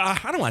this. I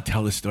don't want to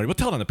tell this story. We'll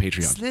tell it on the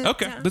Patreon.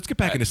 Okay. Let's get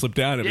back into Slip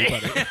Down,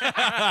 everybody.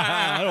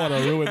 I don't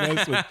want to ruin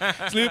this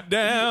one. Slip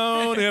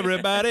Down,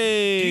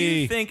 everybody. Do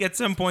you think at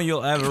some point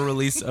you'll ever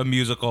release a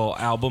musical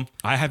album?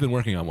 I have been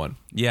working on one.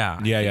 Yeah.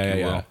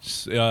 Yeah.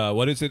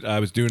 What is it? I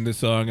was doing this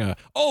song.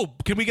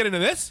 Can we get into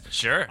this?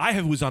 Sure. I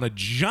was on a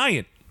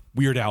giant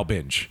Weird Al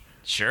binge.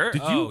 Sure.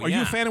 Did you? Are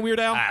you a fan of Weird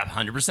Al?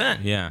 100%.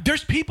 Yeah.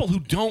 There's people who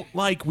don't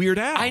like Weird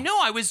Al. I know.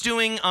 I was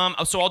doing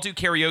so I'll do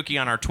karaoke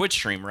on our Twitch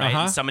stream, right?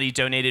 And somebody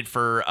donated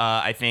for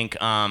I think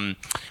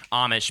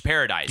Amish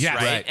Paradise, Yes.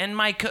 right? And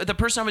the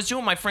person I was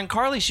doing, my friend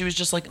Carly, she was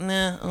just like,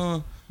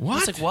 nah. What? I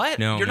was like, what?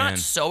 No, You're man. not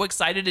so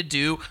excited to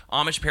do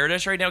Amish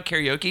Paradise right now,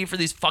 karaoke for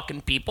these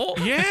fucking people?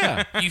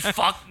 Yeah. You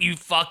fuck,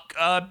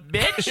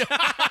 bitch.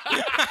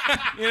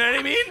 You know what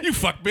I mean? You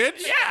fuck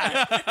bitch.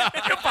 Yeah.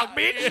 You fuck,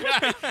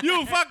 bitch.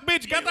 You fuck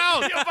bitch. Get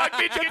out. You fuck,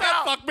 bitch. Get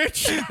That out. fuck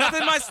bitch. Not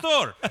in my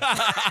store.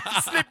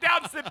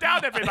 Slip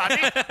down, everybody.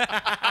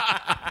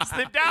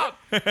 Slip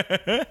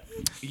down.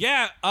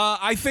 Yeah,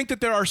 I think that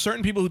there are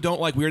certain people who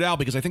don't like Weird Al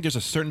because I think there's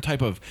a certain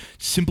type of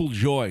simple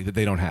joy that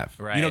they don't have.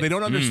 Right. You know, they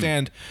don't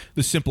understand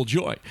the simple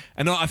joy.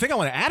 And I think I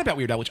want to add about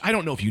Weird Al, which I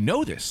don't know if you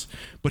know this,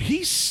 but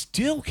he's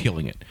still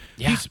killing it.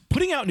 Yeah. He's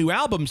putting out new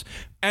albums,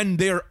 and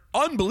they're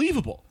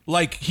unbelievable.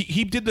 Like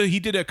he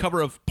did a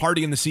cover of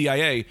 "Party in the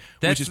CIA,"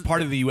 which is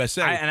part of the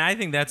USA. And I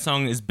think that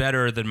song is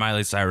better than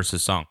Miley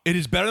Cyrus's song. It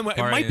is better than it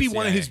Party might in be the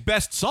one of CIA. his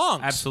best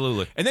songs.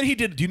 Absolutely. And then he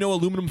did. Do you know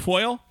Aluminum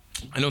Foil?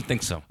 I don't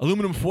think so.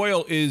 Aluminum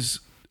Foil is.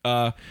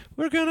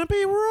 We're gonna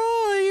be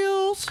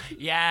royals.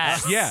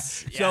 Yes. Yeah.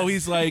 So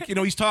he's like,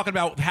 he's talking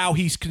about how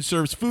he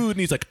conserves food, and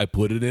he's like, I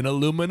put it in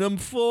aluminum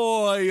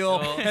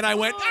foil, and I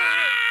went,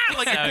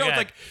 like, So it's good.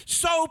 like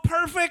so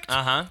perfect.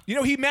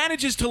 He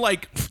manages to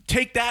like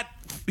take that.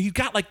 He's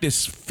got like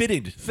this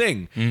fitted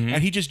thing,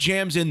 and he just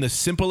jams in the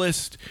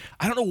simplest.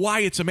 I don't know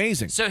why it's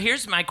amazing. So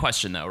here's my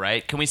question, though,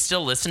 right? Can we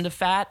still listen to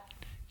Fat?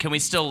 Can we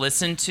still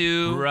listen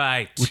to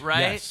Right.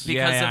 Yes. Because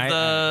Yeah,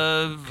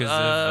 of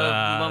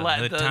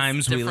the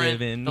times we different-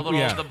 live in. the little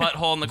Yeah. the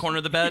butthole in the corner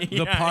of the bed.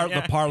 The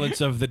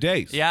parlance of the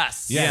days.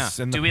 Yes. Yes.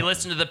 And Do we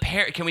listen to the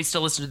Can we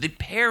still listen to the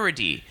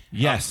parody?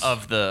 Yes.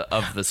 Of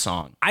the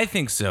song. I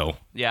think so.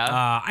 Yeah?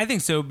 I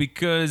think so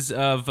because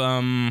of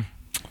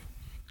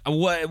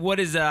what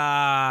his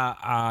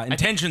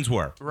intentions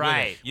were.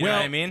 Right. You know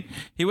what I mean?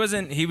 It was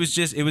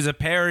a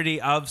parody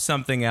of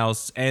something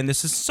else, and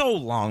this is so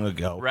long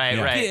ago. Right,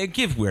 Yeah. right.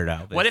 Give Weird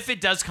Al this. What if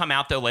it does come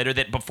out though later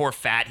that before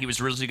Fat he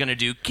was really going to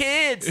do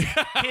kids?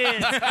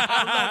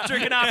 I love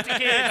jerking off to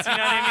kids. You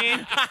know what I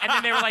mean? And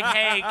then they were like,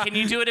 "Hey, can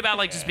you do it about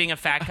like just being a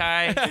fat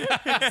guy?"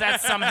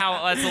 That's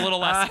a little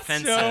less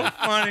offensive. so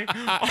funny?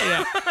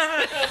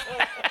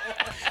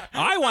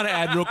 I want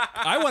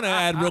to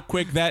add real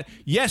quick that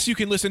yes, you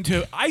can listen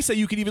to. I say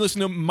you can even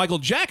listen to Michael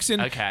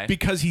Jackson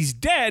because he's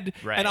dead.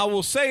 Right. And I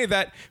will say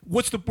that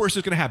what's the worst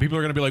that's going to happen? People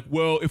are going to be like,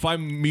 well, if I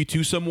Me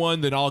Too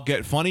someone, then I'll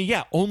get funny.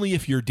 Yeah, only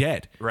if you're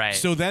dead. Right.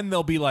 So then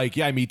they'll be like,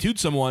 yeah, I Me Too'd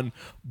someone,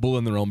 bull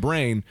in their own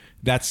brain.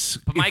 That's.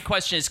 But my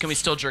question is, can we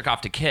still jerk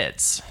off to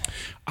kids?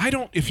 I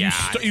don't. If you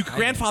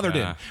grandfathered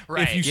in,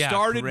 Right. if you Yeah,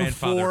 started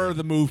before grandfathered.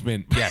 the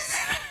movement, Yes.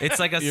 It's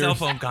like a cell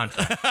phone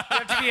contract. You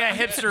have to be a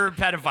hipster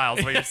pedophile,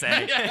 is what you're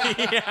saying.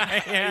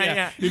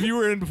 yeah. if you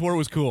were in before it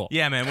was cool.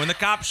 Yeah, man. When the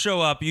cops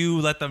show up, you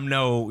let them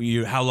know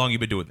how long you've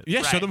been doing this.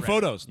 Yeah, show Right, them right.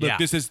 photos. Look,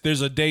 Yeah.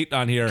 there's a date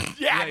on here.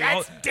 Yeah,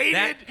 that's oh,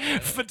 dated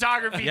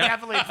photography. Yep.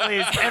 Definitely,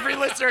 please. Every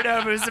listener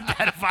know who's a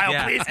pedophile.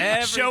 Yeah, Please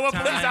every show a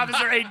police time.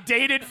 officer a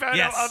dated photo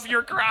Yes. of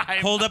your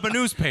crime Hold up a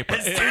newspaper.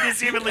 as soon as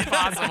humanly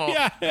possible.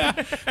 Yeah.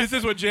 This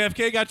is when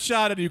JFK got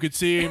shot, and you could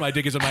see my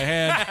dick is in my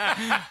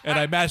hand, and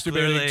I masturbated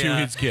Clearly, to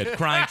his kid.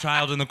 Crying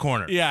child in the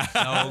corner. Yeah.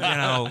 So,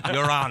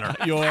 Your Honor.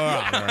 Your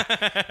Honor.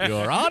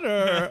 Your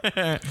Honor.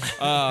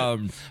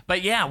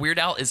 But yeah, Weird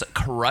Al is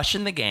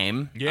crushing the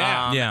game.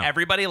 Yeah. Yeah.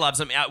 Everybody loves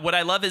him. What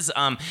I love is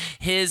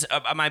his.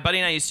 My buddy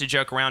and I used to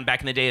joke around back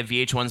in the day of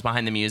VH1's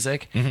Behind the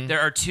Music. There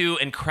are two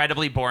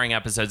incredibly boring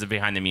episodes of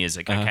Behind the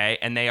Music. Okay,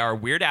 and they are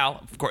Weird Al.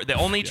 Of course, the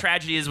only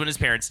tragedy is when his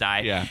parents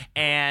die. Yeah.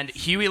 And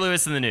Huey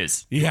Lewis in the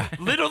News. Yeah.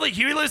 Literally,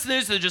 Huey Lewis in the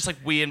News. They're just like,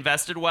 we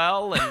invested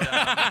well,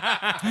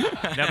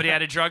 and nobody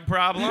had a drug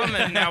problem,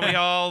 and now we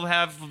all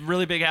have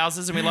really big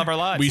houses, and we love our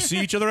lives. We see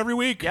each other every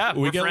week. Yeah,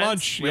 we we're get friends.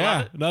 lunch. We yeah,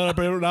 love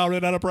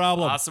it. not a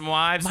problem. Awesome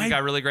wives. My- We've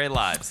got really great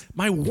lives.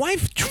 My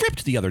wife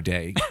tripped the other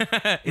day.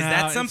 Is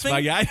that something?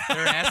 Yeah.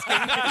 They're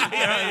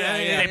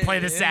asking? They play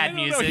the sad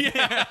music.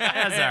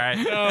 That's all right.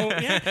 No,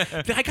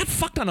 yeah. I got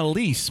fucked on a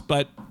lease,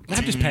 but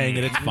I'm just paying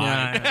it. It's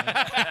fine. It's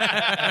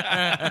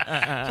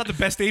not the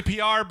best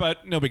APR,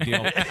 but no big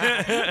deal.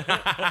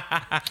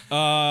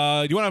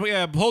 You want to?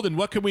 Yeah, Holden.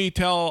 What can we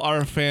tell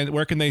our fans?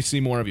 Where can they see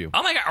more of you?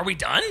 Oh my God, are we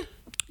done?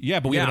 Yeah,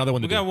 but we have another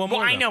one to we got do. one Well,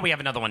 more. I though. know we have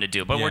another one to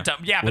do, but Yeah. we're done.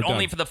 Yeah, We're but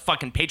only done. for the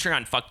fucking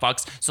Patreon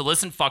fucks. So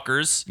listen,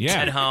 fuckers Yeah.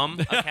 at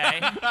home,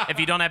 okay? If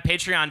you don't have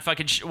Patreon,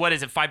 fucking what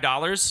is it?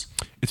 $5?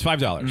 It's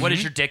 $5. What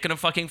is your dick gonna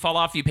fucking fall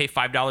off? You pay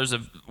 $5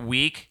 of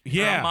week.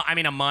 Yeah. Or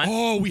a month.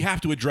 Oh, we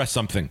have to address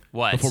something.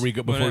 What? Before we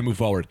move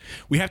forward,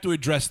 we have to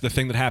address the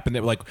thing that happened.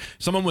 That like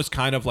someone was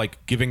kind of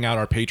like giving out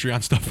our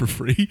Patreon stuff for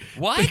free.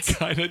 What? They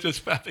kind of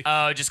just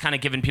Just kind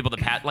of giving people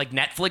like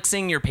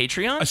Netflixing your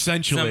Patreon.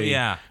 essentially.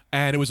 yeah.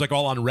 And it was like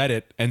all on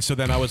Reddit, and so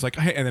then I was like,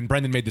 hey, and then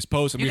Brendan made this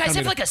post, and You we guys kinda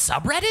have like a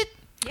subreddit?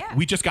 Yeah.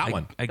 we just got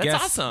one. I That's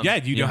guess. awesome. Yeah,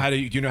 do you know how to?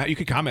 Do you know how you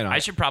could comment on I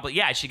it? should probably.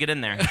 Yeah, I should get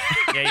in there.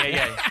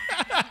 Yeah.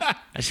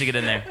 I should get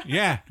in there.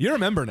 Yeah, you're a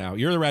member now.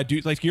 You're the rad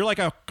dude. Like you're like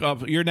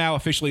you're now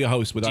officially a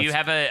host with us. Do you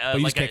have but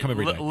you just can't come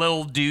every day.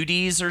 little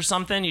duties or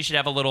something? You should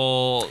have a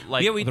little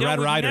like Yeah, we The Rad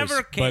we Riders,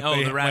 never came.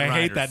 but The Rad I hate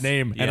Riders. that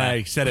name, and Yeah.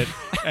 I said it,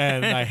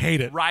 and I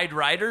hate it. ride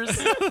riders.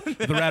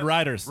 The Rad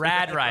Riders.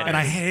 Rad Riders. And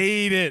I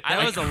hate it.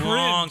 That was a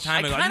long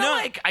time ago.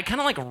 I kind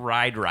of like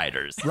ride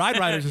riders. Ride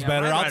Riders is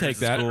better. Ride I'll Riders take is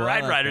that. cool. I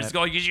Ride like riders that.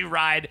 go because you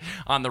ride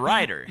on the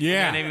rider.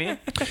 Yeah. You know what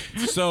I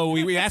mean? So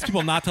we asked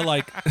people not to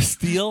like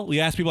steal. We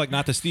asked people like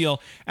not to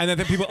steal, and then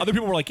other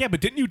people were like, "Yeah, but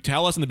didn't you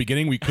tell us in the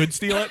beginning we could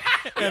steal it?"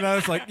 And I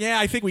was like, "Yeah,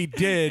 I think we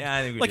did." Yeah,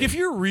 I think we like did. if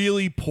you're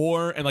really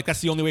poor and like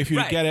that's the only way for you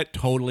Right. to get it,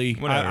 totally.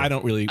 Whatever. I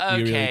don't really, we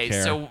really Okay,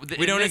 care. so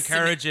We don't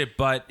encourage it,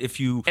 but if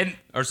you And-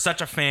 are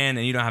such a fan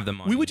and you don't have the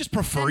money, we would just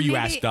prefer Then you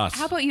maybe- asked us.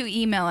 How about you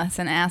email us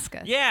and ask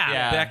us?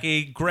 Yeah,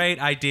 Becky, great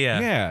idea.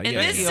 Yeah, In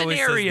yeah. this He always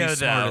says scenario, the though,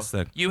 smartest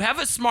thing. you have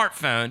a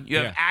smartphone, you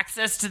have Yeah.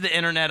 access to the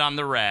internet on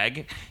the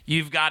reg,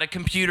 you've got a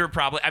computer,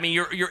 probably. I mean,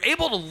 you're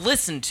able to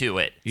listen to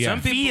it. Yeah.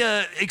 Some people-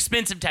 via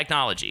expensive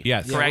technology.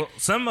 Yes. Yeah, correct. well,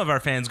 some of our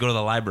fans go to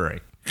the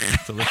library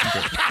to listen to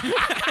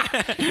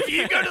it. If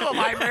you go to the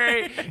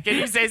library, can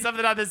you say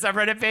something on the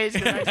subreddit page?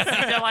 Because I just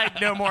need to like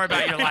know more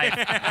about your life.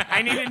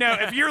 I need to know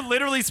if you're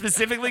literally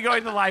specifically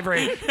going to the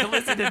library to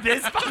listen to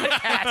this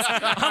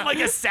podcast on like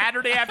a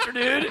Saturday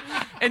afternoon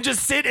and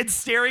just sit and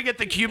staring at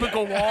the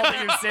cubicle wall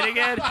that you're sitting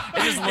in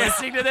and just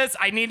listening to this.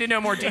 I need to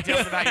know more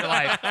details about your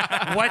life.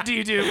 What do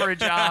you do for a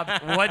job?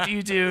 What do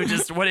you do?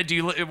 Just what do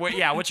you?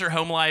 What's your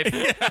home life?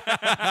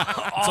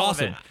 That's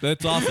awesome.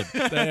 That's awesome.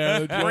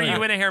 Were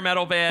you in a hair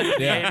metal band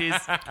in Yeah. the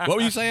 80s? What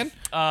were you saying?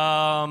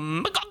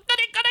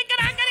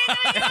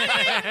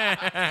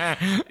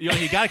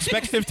 You got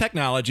expensive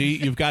technology.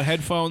 You've got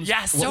headphones.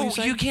 Yeah, What were so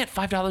saying? you get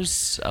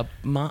 $5 a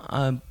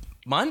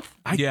month?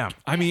 Yeah.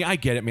 I mean, I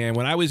get it, man.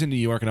 When I was in New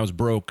York and I was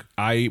broke,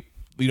 I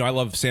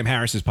love Sam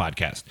Harris's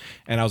podcast,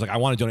 and I was like, I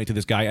want to donate to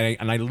this guy,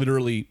 and I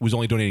literally was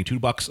only donating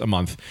 $2 a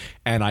month,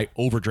 and I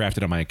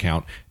overdrafted on my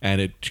account, and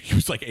it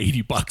was like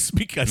 $80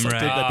 because I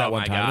did that Oh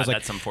one my time. God, I was like,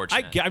 that's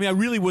unfortunate. I mean, I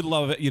really would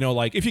love it.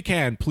 Like if you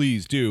can,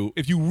 please do.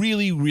 If you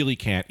really, really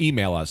can't,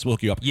 email us. We'll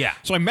hook you up. Yeah.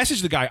 So I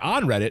messaged the guy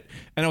on Reddit,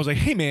 and I was like,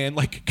 hey man,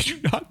 like, could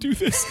you not do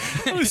this?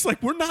 I was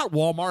like, we're not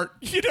Walmart,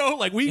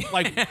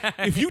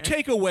 if you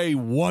take away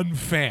one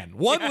fan,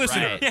 one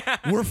listener,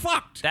 we're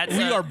fucked. That's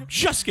we a- are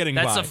just getting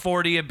That's by. a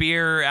 40 a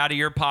beer out of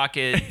your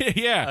pocket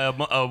Yeah.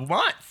 a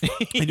month.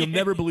 And you'll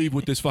never believe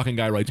what this fucking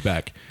guy writes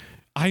back.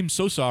 I'm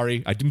so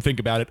sorry. I didn't think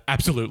about it.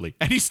 Absolutely.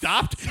 And he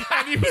stopped.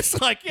 And he was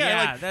like,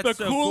 Yeah, the that's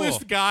so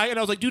coolest cool. guy. And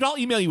I was like, dude, I'll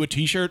email you a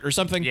t-shirt or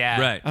something. Yeah.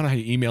 Right. I don't know how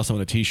you email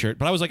someone a t-shirt,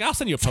 but I was like, I'll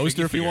send you a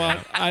poster if you want.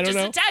 I don't Just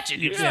know. attach it.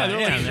 You Yeah, just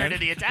yeah, t-shirt man. to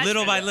the attachment.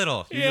 Little by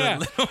little. You do Yeah. it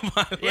little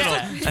by little.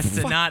 Yeah. That's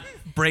to not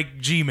break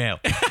Gmail.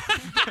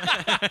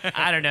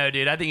 I don't know,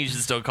 dude. I think you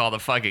should still call the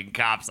fucking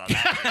cops on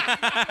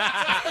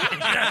that.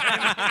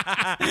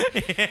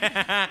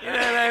 You know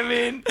what I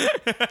mean?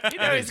 You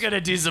know he's going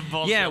to do some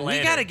bullshit Yeah, we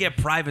later. got to get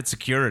private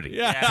security.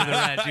 Yeah. To the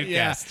Rad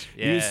Yeah. Dudecast.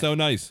 He was so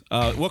nice.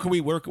 What can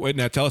we work with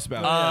now? Tell us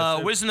about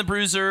it. Wiz and the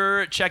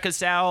Bruiser, check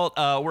us out.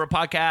 We're a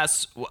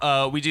podcast.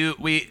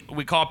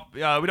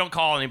 We don't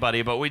call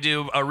anybody, but we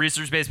do a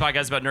research-based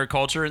podcast about nerd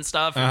culture and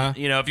stuff. And,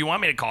 if you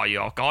want me to call you,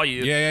 I'll call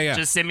you. Yeah.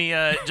 Just send me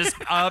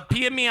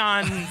PM me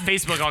on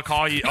Facebook. I'll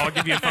call you. I'll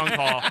give you a phone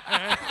call.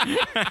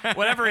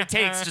 Whatever it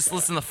takes. Just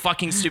listen to the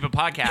fucking stupid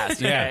podcast.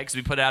 Yeah. Because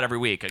we put it out every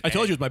week. I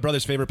told you it was my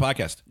brother's favorite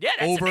podcast. Yeah,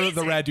 that's over the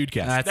amazing. Rad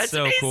Dudecast. That's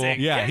so amazing. cool.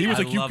 Yeah, he was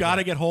I like, you love got to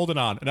that. get Holden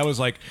on. And I was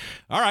like,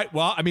 all right,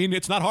 well, I mean,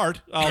 it's not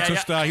hard.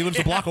 He lives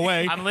a block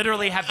away. I'm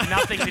literally have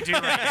nothing to do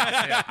right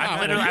now.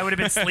 I would have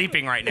been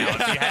sleeping right now if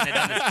you hadn't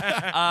done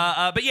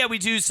this. But yeah, we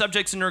do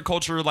subjects in nerd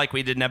culture like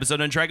we did an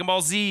episode on Dragon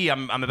Ball Z.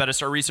 I'm about to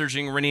start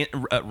researching Ren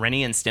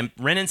and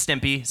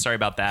Stimpy. Sorry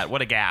about that.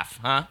 What a gaffe,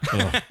 huh?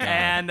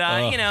 And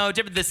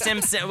the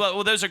Simpsons.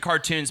 Well, those are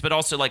cartoons, but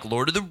also like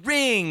Lord of the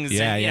Rings.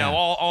 Yeah, and, yeah.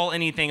 all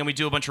anything. And we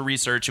do a bunch of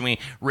research and we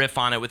riff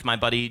on it with my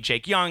buddy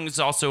Jake Young, who's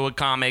also a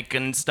comic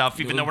and stuff.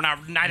 Even though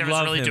neither of us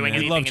Love really him, doing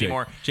man. We love anything Jake.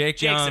 anymore. Jake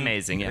Jake's Young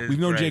amazing. Yeah. is We've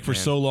known great, Jake for man.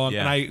 so long, Yeah.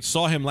 and I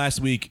saw him last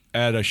week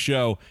at a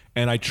show,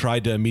 and I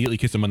tried to immediately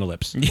kiss him on the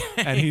lips.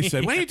 And he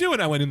said, "What are you doing?"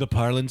 I went, "In the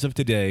parlance of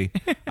today,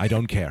 I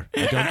don't care.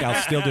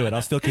 I'll still do it.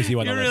 I'll still kiss you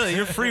on the lips."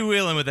 You're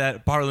freewheeling with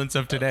that parlance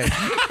of today.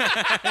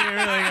 You really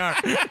are.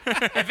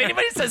 If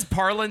anybody says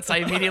parlance, I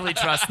immediately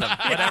trust them.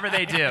 Whatever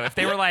they do. If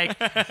they were like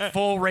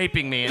full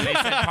raping me and they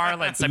said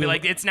parlance, I'd be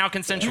like, it's now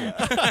consensual.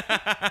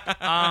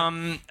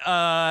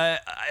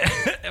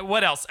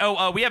 What else?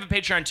 We have a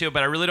Patreon too,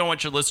 but I really don't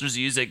want your listeners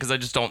to use it because I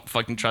just don't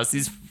fucking trust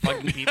these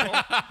fucking people.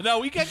 No,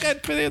 we get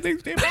good.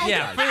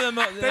 Yeah, for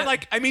the They're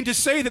like, I mean, to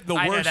say that the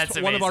I know, worst that's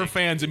one of our amazing.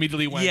 fans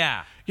immediately went,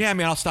 Yeah. yeah,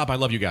 man, I'll stop. I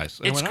love you guys.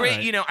 And I It's went,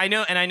 great, "All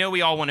right." I know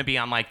we all want to be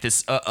on like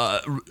this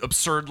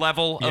absurd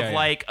level of Yeah.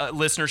 like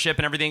listenership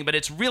and everything, but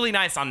it's really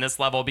nice on this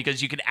level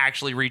because you can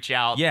actually reach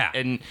out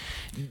and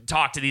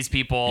talk to these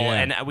people, Yeah.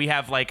 and we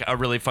have like a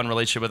really fun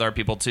relationship with our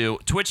people too.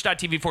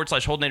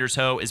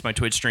 Twitch.tv/HoldenatorsHo is my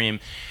Twitch stream.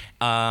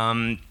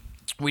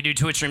 We do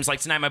Twitch streams like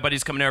tonight. My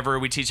buddy's coming over.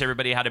 We teach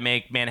everybody how to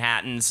make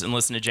Manhattans and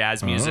listen to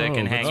jazz music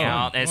and hang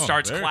out. And it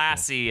starts very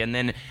classy, and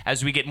then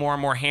as we get more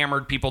and more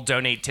hammered, people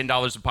donate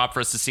 $10 a pop for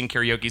us to sing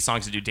karaoke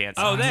songs and do dance.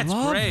 Oh, that's I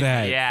love great.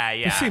 that. Yeah.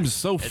 This seems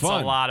so It's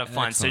fun. a lot of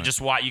fun. Excellent. So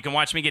just you can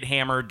watch me get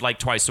hammered like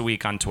twice a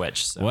week on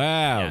Twitch. So,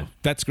 Wow, yeah.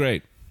 that's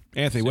great.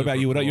 Anthony, what about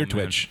you? What about your cool,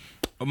 man. Twitch?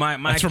 My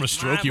That's from a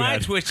stroke you my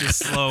had. Twitch is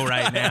slow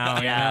right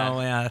now.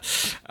 Yeah.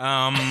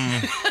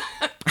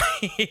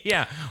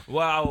 Yeah.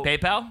 Wow.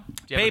 PayPal?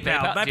 Do you have a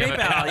PayPal. My Do you have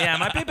a- PayPal. Yeah,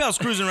 my PayPal's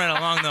cruising right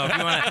along though. If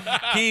you want to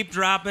keep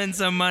dropping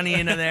some money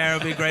into there,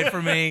 it'll be great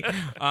for me.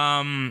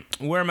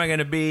 Where am I going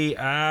to be?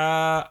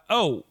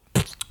 Don't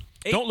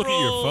look at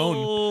your phone.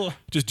 April-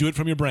 Just do it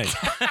from your brain.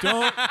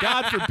 Don't,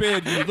 God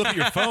forbid, you look at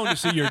your phone to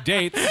see your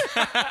dates.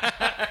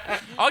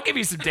 I'll give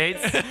you some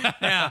dates.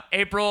 Yeah.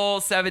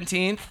 April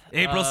 17th.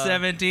 April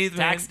 17th.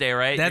 Tax day,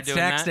 right? That's You're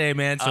doing tax that? day,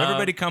 man. So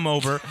everybody come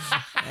over.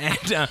 And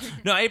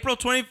no, April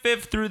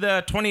 25th through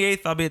the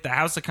 28th, I'll be at the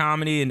House of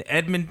Comedy in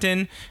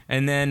Edmonton.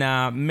 And then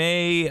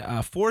May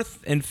 4th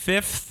and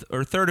 5th,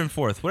 or 3rd and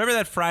 4th, whatever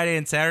that Friday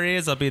and Saturday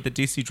is, I'll be at the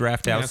DC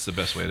Draft House. That's the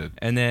best way to.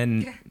 And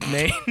then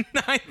May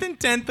 9th and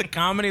 10th, the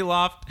Comedy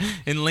Loft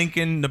in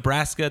Lincoln,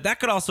 Nebraska. That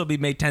could also be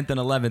May 10th and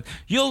 11th.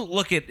 You'll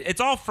look at, it's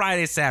all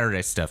Friday,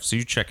 Saturday stuff, so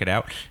you check it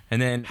out.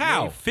 And then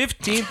How? May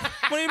 15th.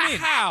 What do you mean?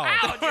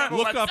 How?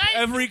 Look up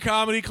every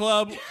comedy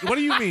club. What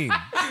do you mean? No,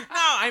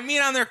 I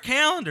mean on their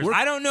calendars.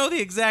 I don't know the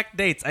exact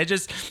dates.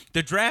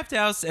 The Draft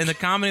House and the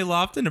Comedy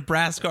Loft in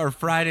Nebraska are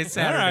Friday,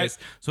 Saturdays.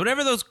 So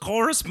whatever those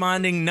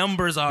corresponding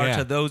numbers are Yeah.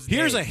 to those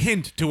Here's a dates.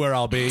 hint to where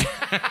I'll be.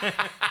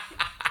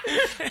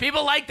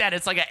 People like that.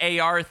 It's like an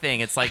AR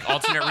thing. It's like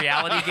alternate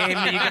reality game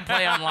that you can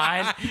play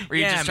online where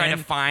you just try to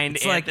find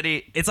it's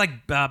Anthony. It's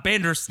like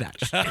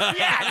Bandersnatch.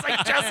 Yeah, it's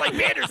like just like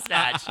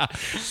Bandersnatch. I know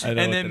And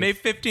what then that May is.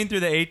 15th through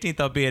the 18th,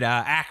 I'll be at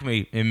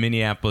Acme in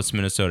Minneapolis,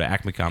 Minnesota.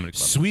 Acme Comedy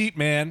Club. Sweet,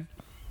 man.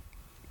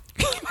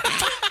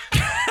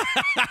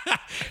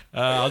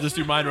 I'll just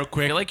do mine real I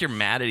quick. feel like you're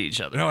mad at each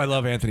other. No, I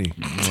love Anthony.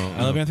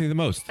 I love Anthony the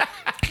most.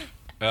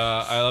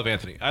 I love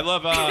Anthony. I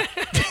love.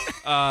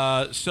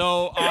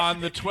 So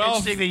on the 12th.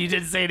 Interesting that you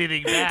didn't say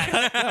anything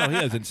back. No,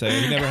 he doesn't say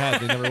it. He never has.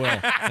 He never will.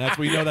 And that's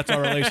where you know that's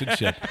our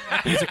relationship.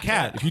 He's a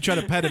cat. If you try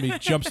to pet him, he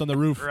jumps on the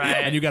roof, Right.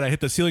 and you got to hit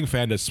the ceiling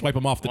fan to swipe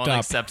him off the Won't top.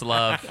 accept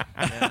love.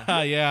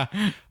 Yeah.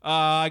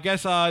 I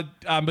guess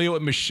I'm being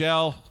with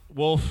Michelle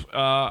Wolf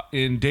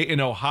in Dayton,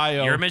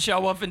 Ohio. You're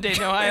Michelle Wolf in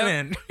Dayton, Ohio.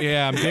 Man,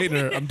 Yeah, I'm dating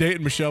her. I'm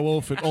dating Michelle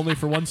Wolf, only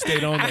for one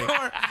state only.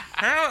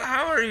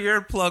 how are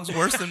your plugs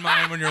worse than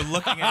mine when you're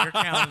looking at your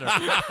calendar?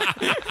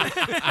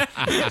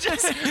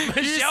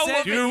 Michelle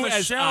Wolf. Do as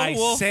Michelle I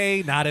Wolf.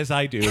 say, not as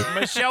I do.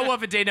 Michelle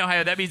Wolf in Dayton,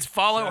 Ohio. That means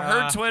follow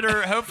her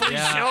Twitter. Hopefully,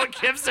 yeah. she'll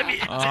give some.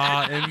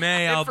 In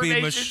May, I'll be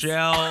Information.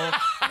 Michelle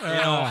in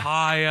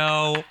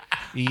Ohio.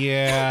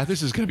 Yeah,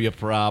 this is going to be a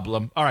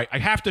problem. All right,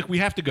 we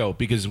have to go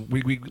because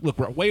we look,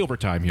 we're way over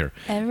time here.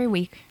 Every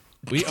week.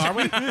 Are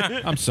we?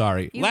 I'm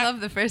sorry. You love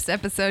the first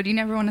episode. You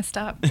never want to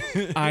stop.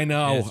 I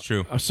know. It's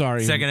true. I'm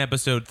sorry. Second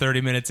episode, 30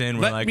 minutes in,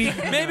 we're Let like, me-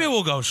 maybe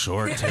we'll go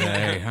short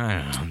today.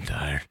 I don't know, I'm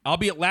tired. I'll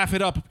be at Laugh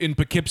It Up in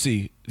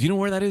Poughkeepsie. Do you know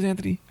where that is,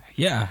 Anthony?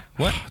 Yeah.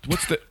 What?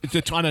 What's the?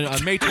 It's on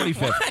May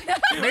 25th.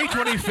 May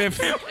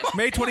 25th.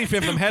 May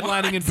 25th. I'm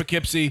headlining in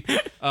Poughkeepsie.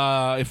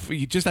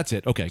 That's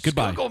it. Okay.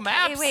 Goodbye. Google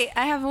Maps. Wait,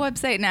 I have a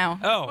website now.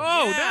 Oh,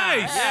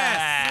 nice.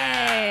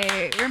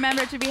 Yay!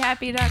 Remember to be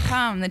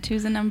happy.com. The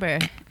two's a number.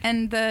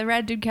 And the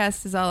Rad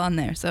Dudecast is all on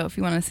there. So if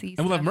you want to see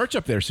And we'll have merch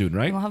up there soon,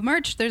 right? We'll have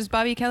merch. There's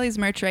Bobby Kelly's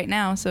merch right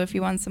now. So if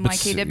you want some But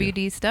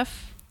YKWd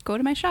stuff, go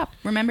to my shop.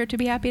 Remember to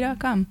be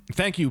happy.com.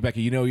 Thank you,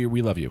 Becky. You know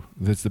we love you.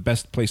 That's the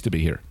best place to be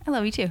here. I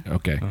love you too.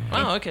 Okay.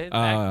 Oh, okay.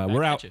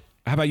 We're out.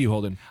 How about you,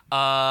 Holden?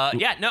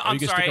 Yeah, no, Are I'm you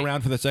gonna sorry. stick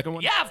around for the second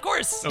one? Yeah, of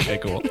course. Okay,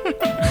 cool.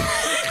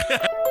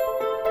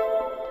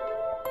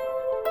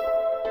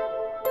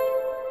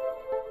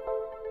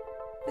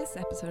 This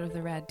episode of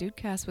the Rad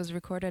Dudecast was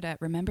recorded at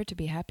Remember to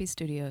Be Happy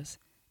Studios.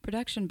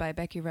 Production by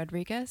Becky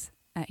Rodriguez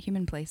at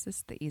Human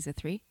Places, the EZA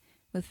 3,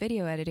 with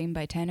video editing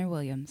by Tanner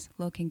Williams,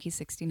 Low Kinky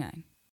 69.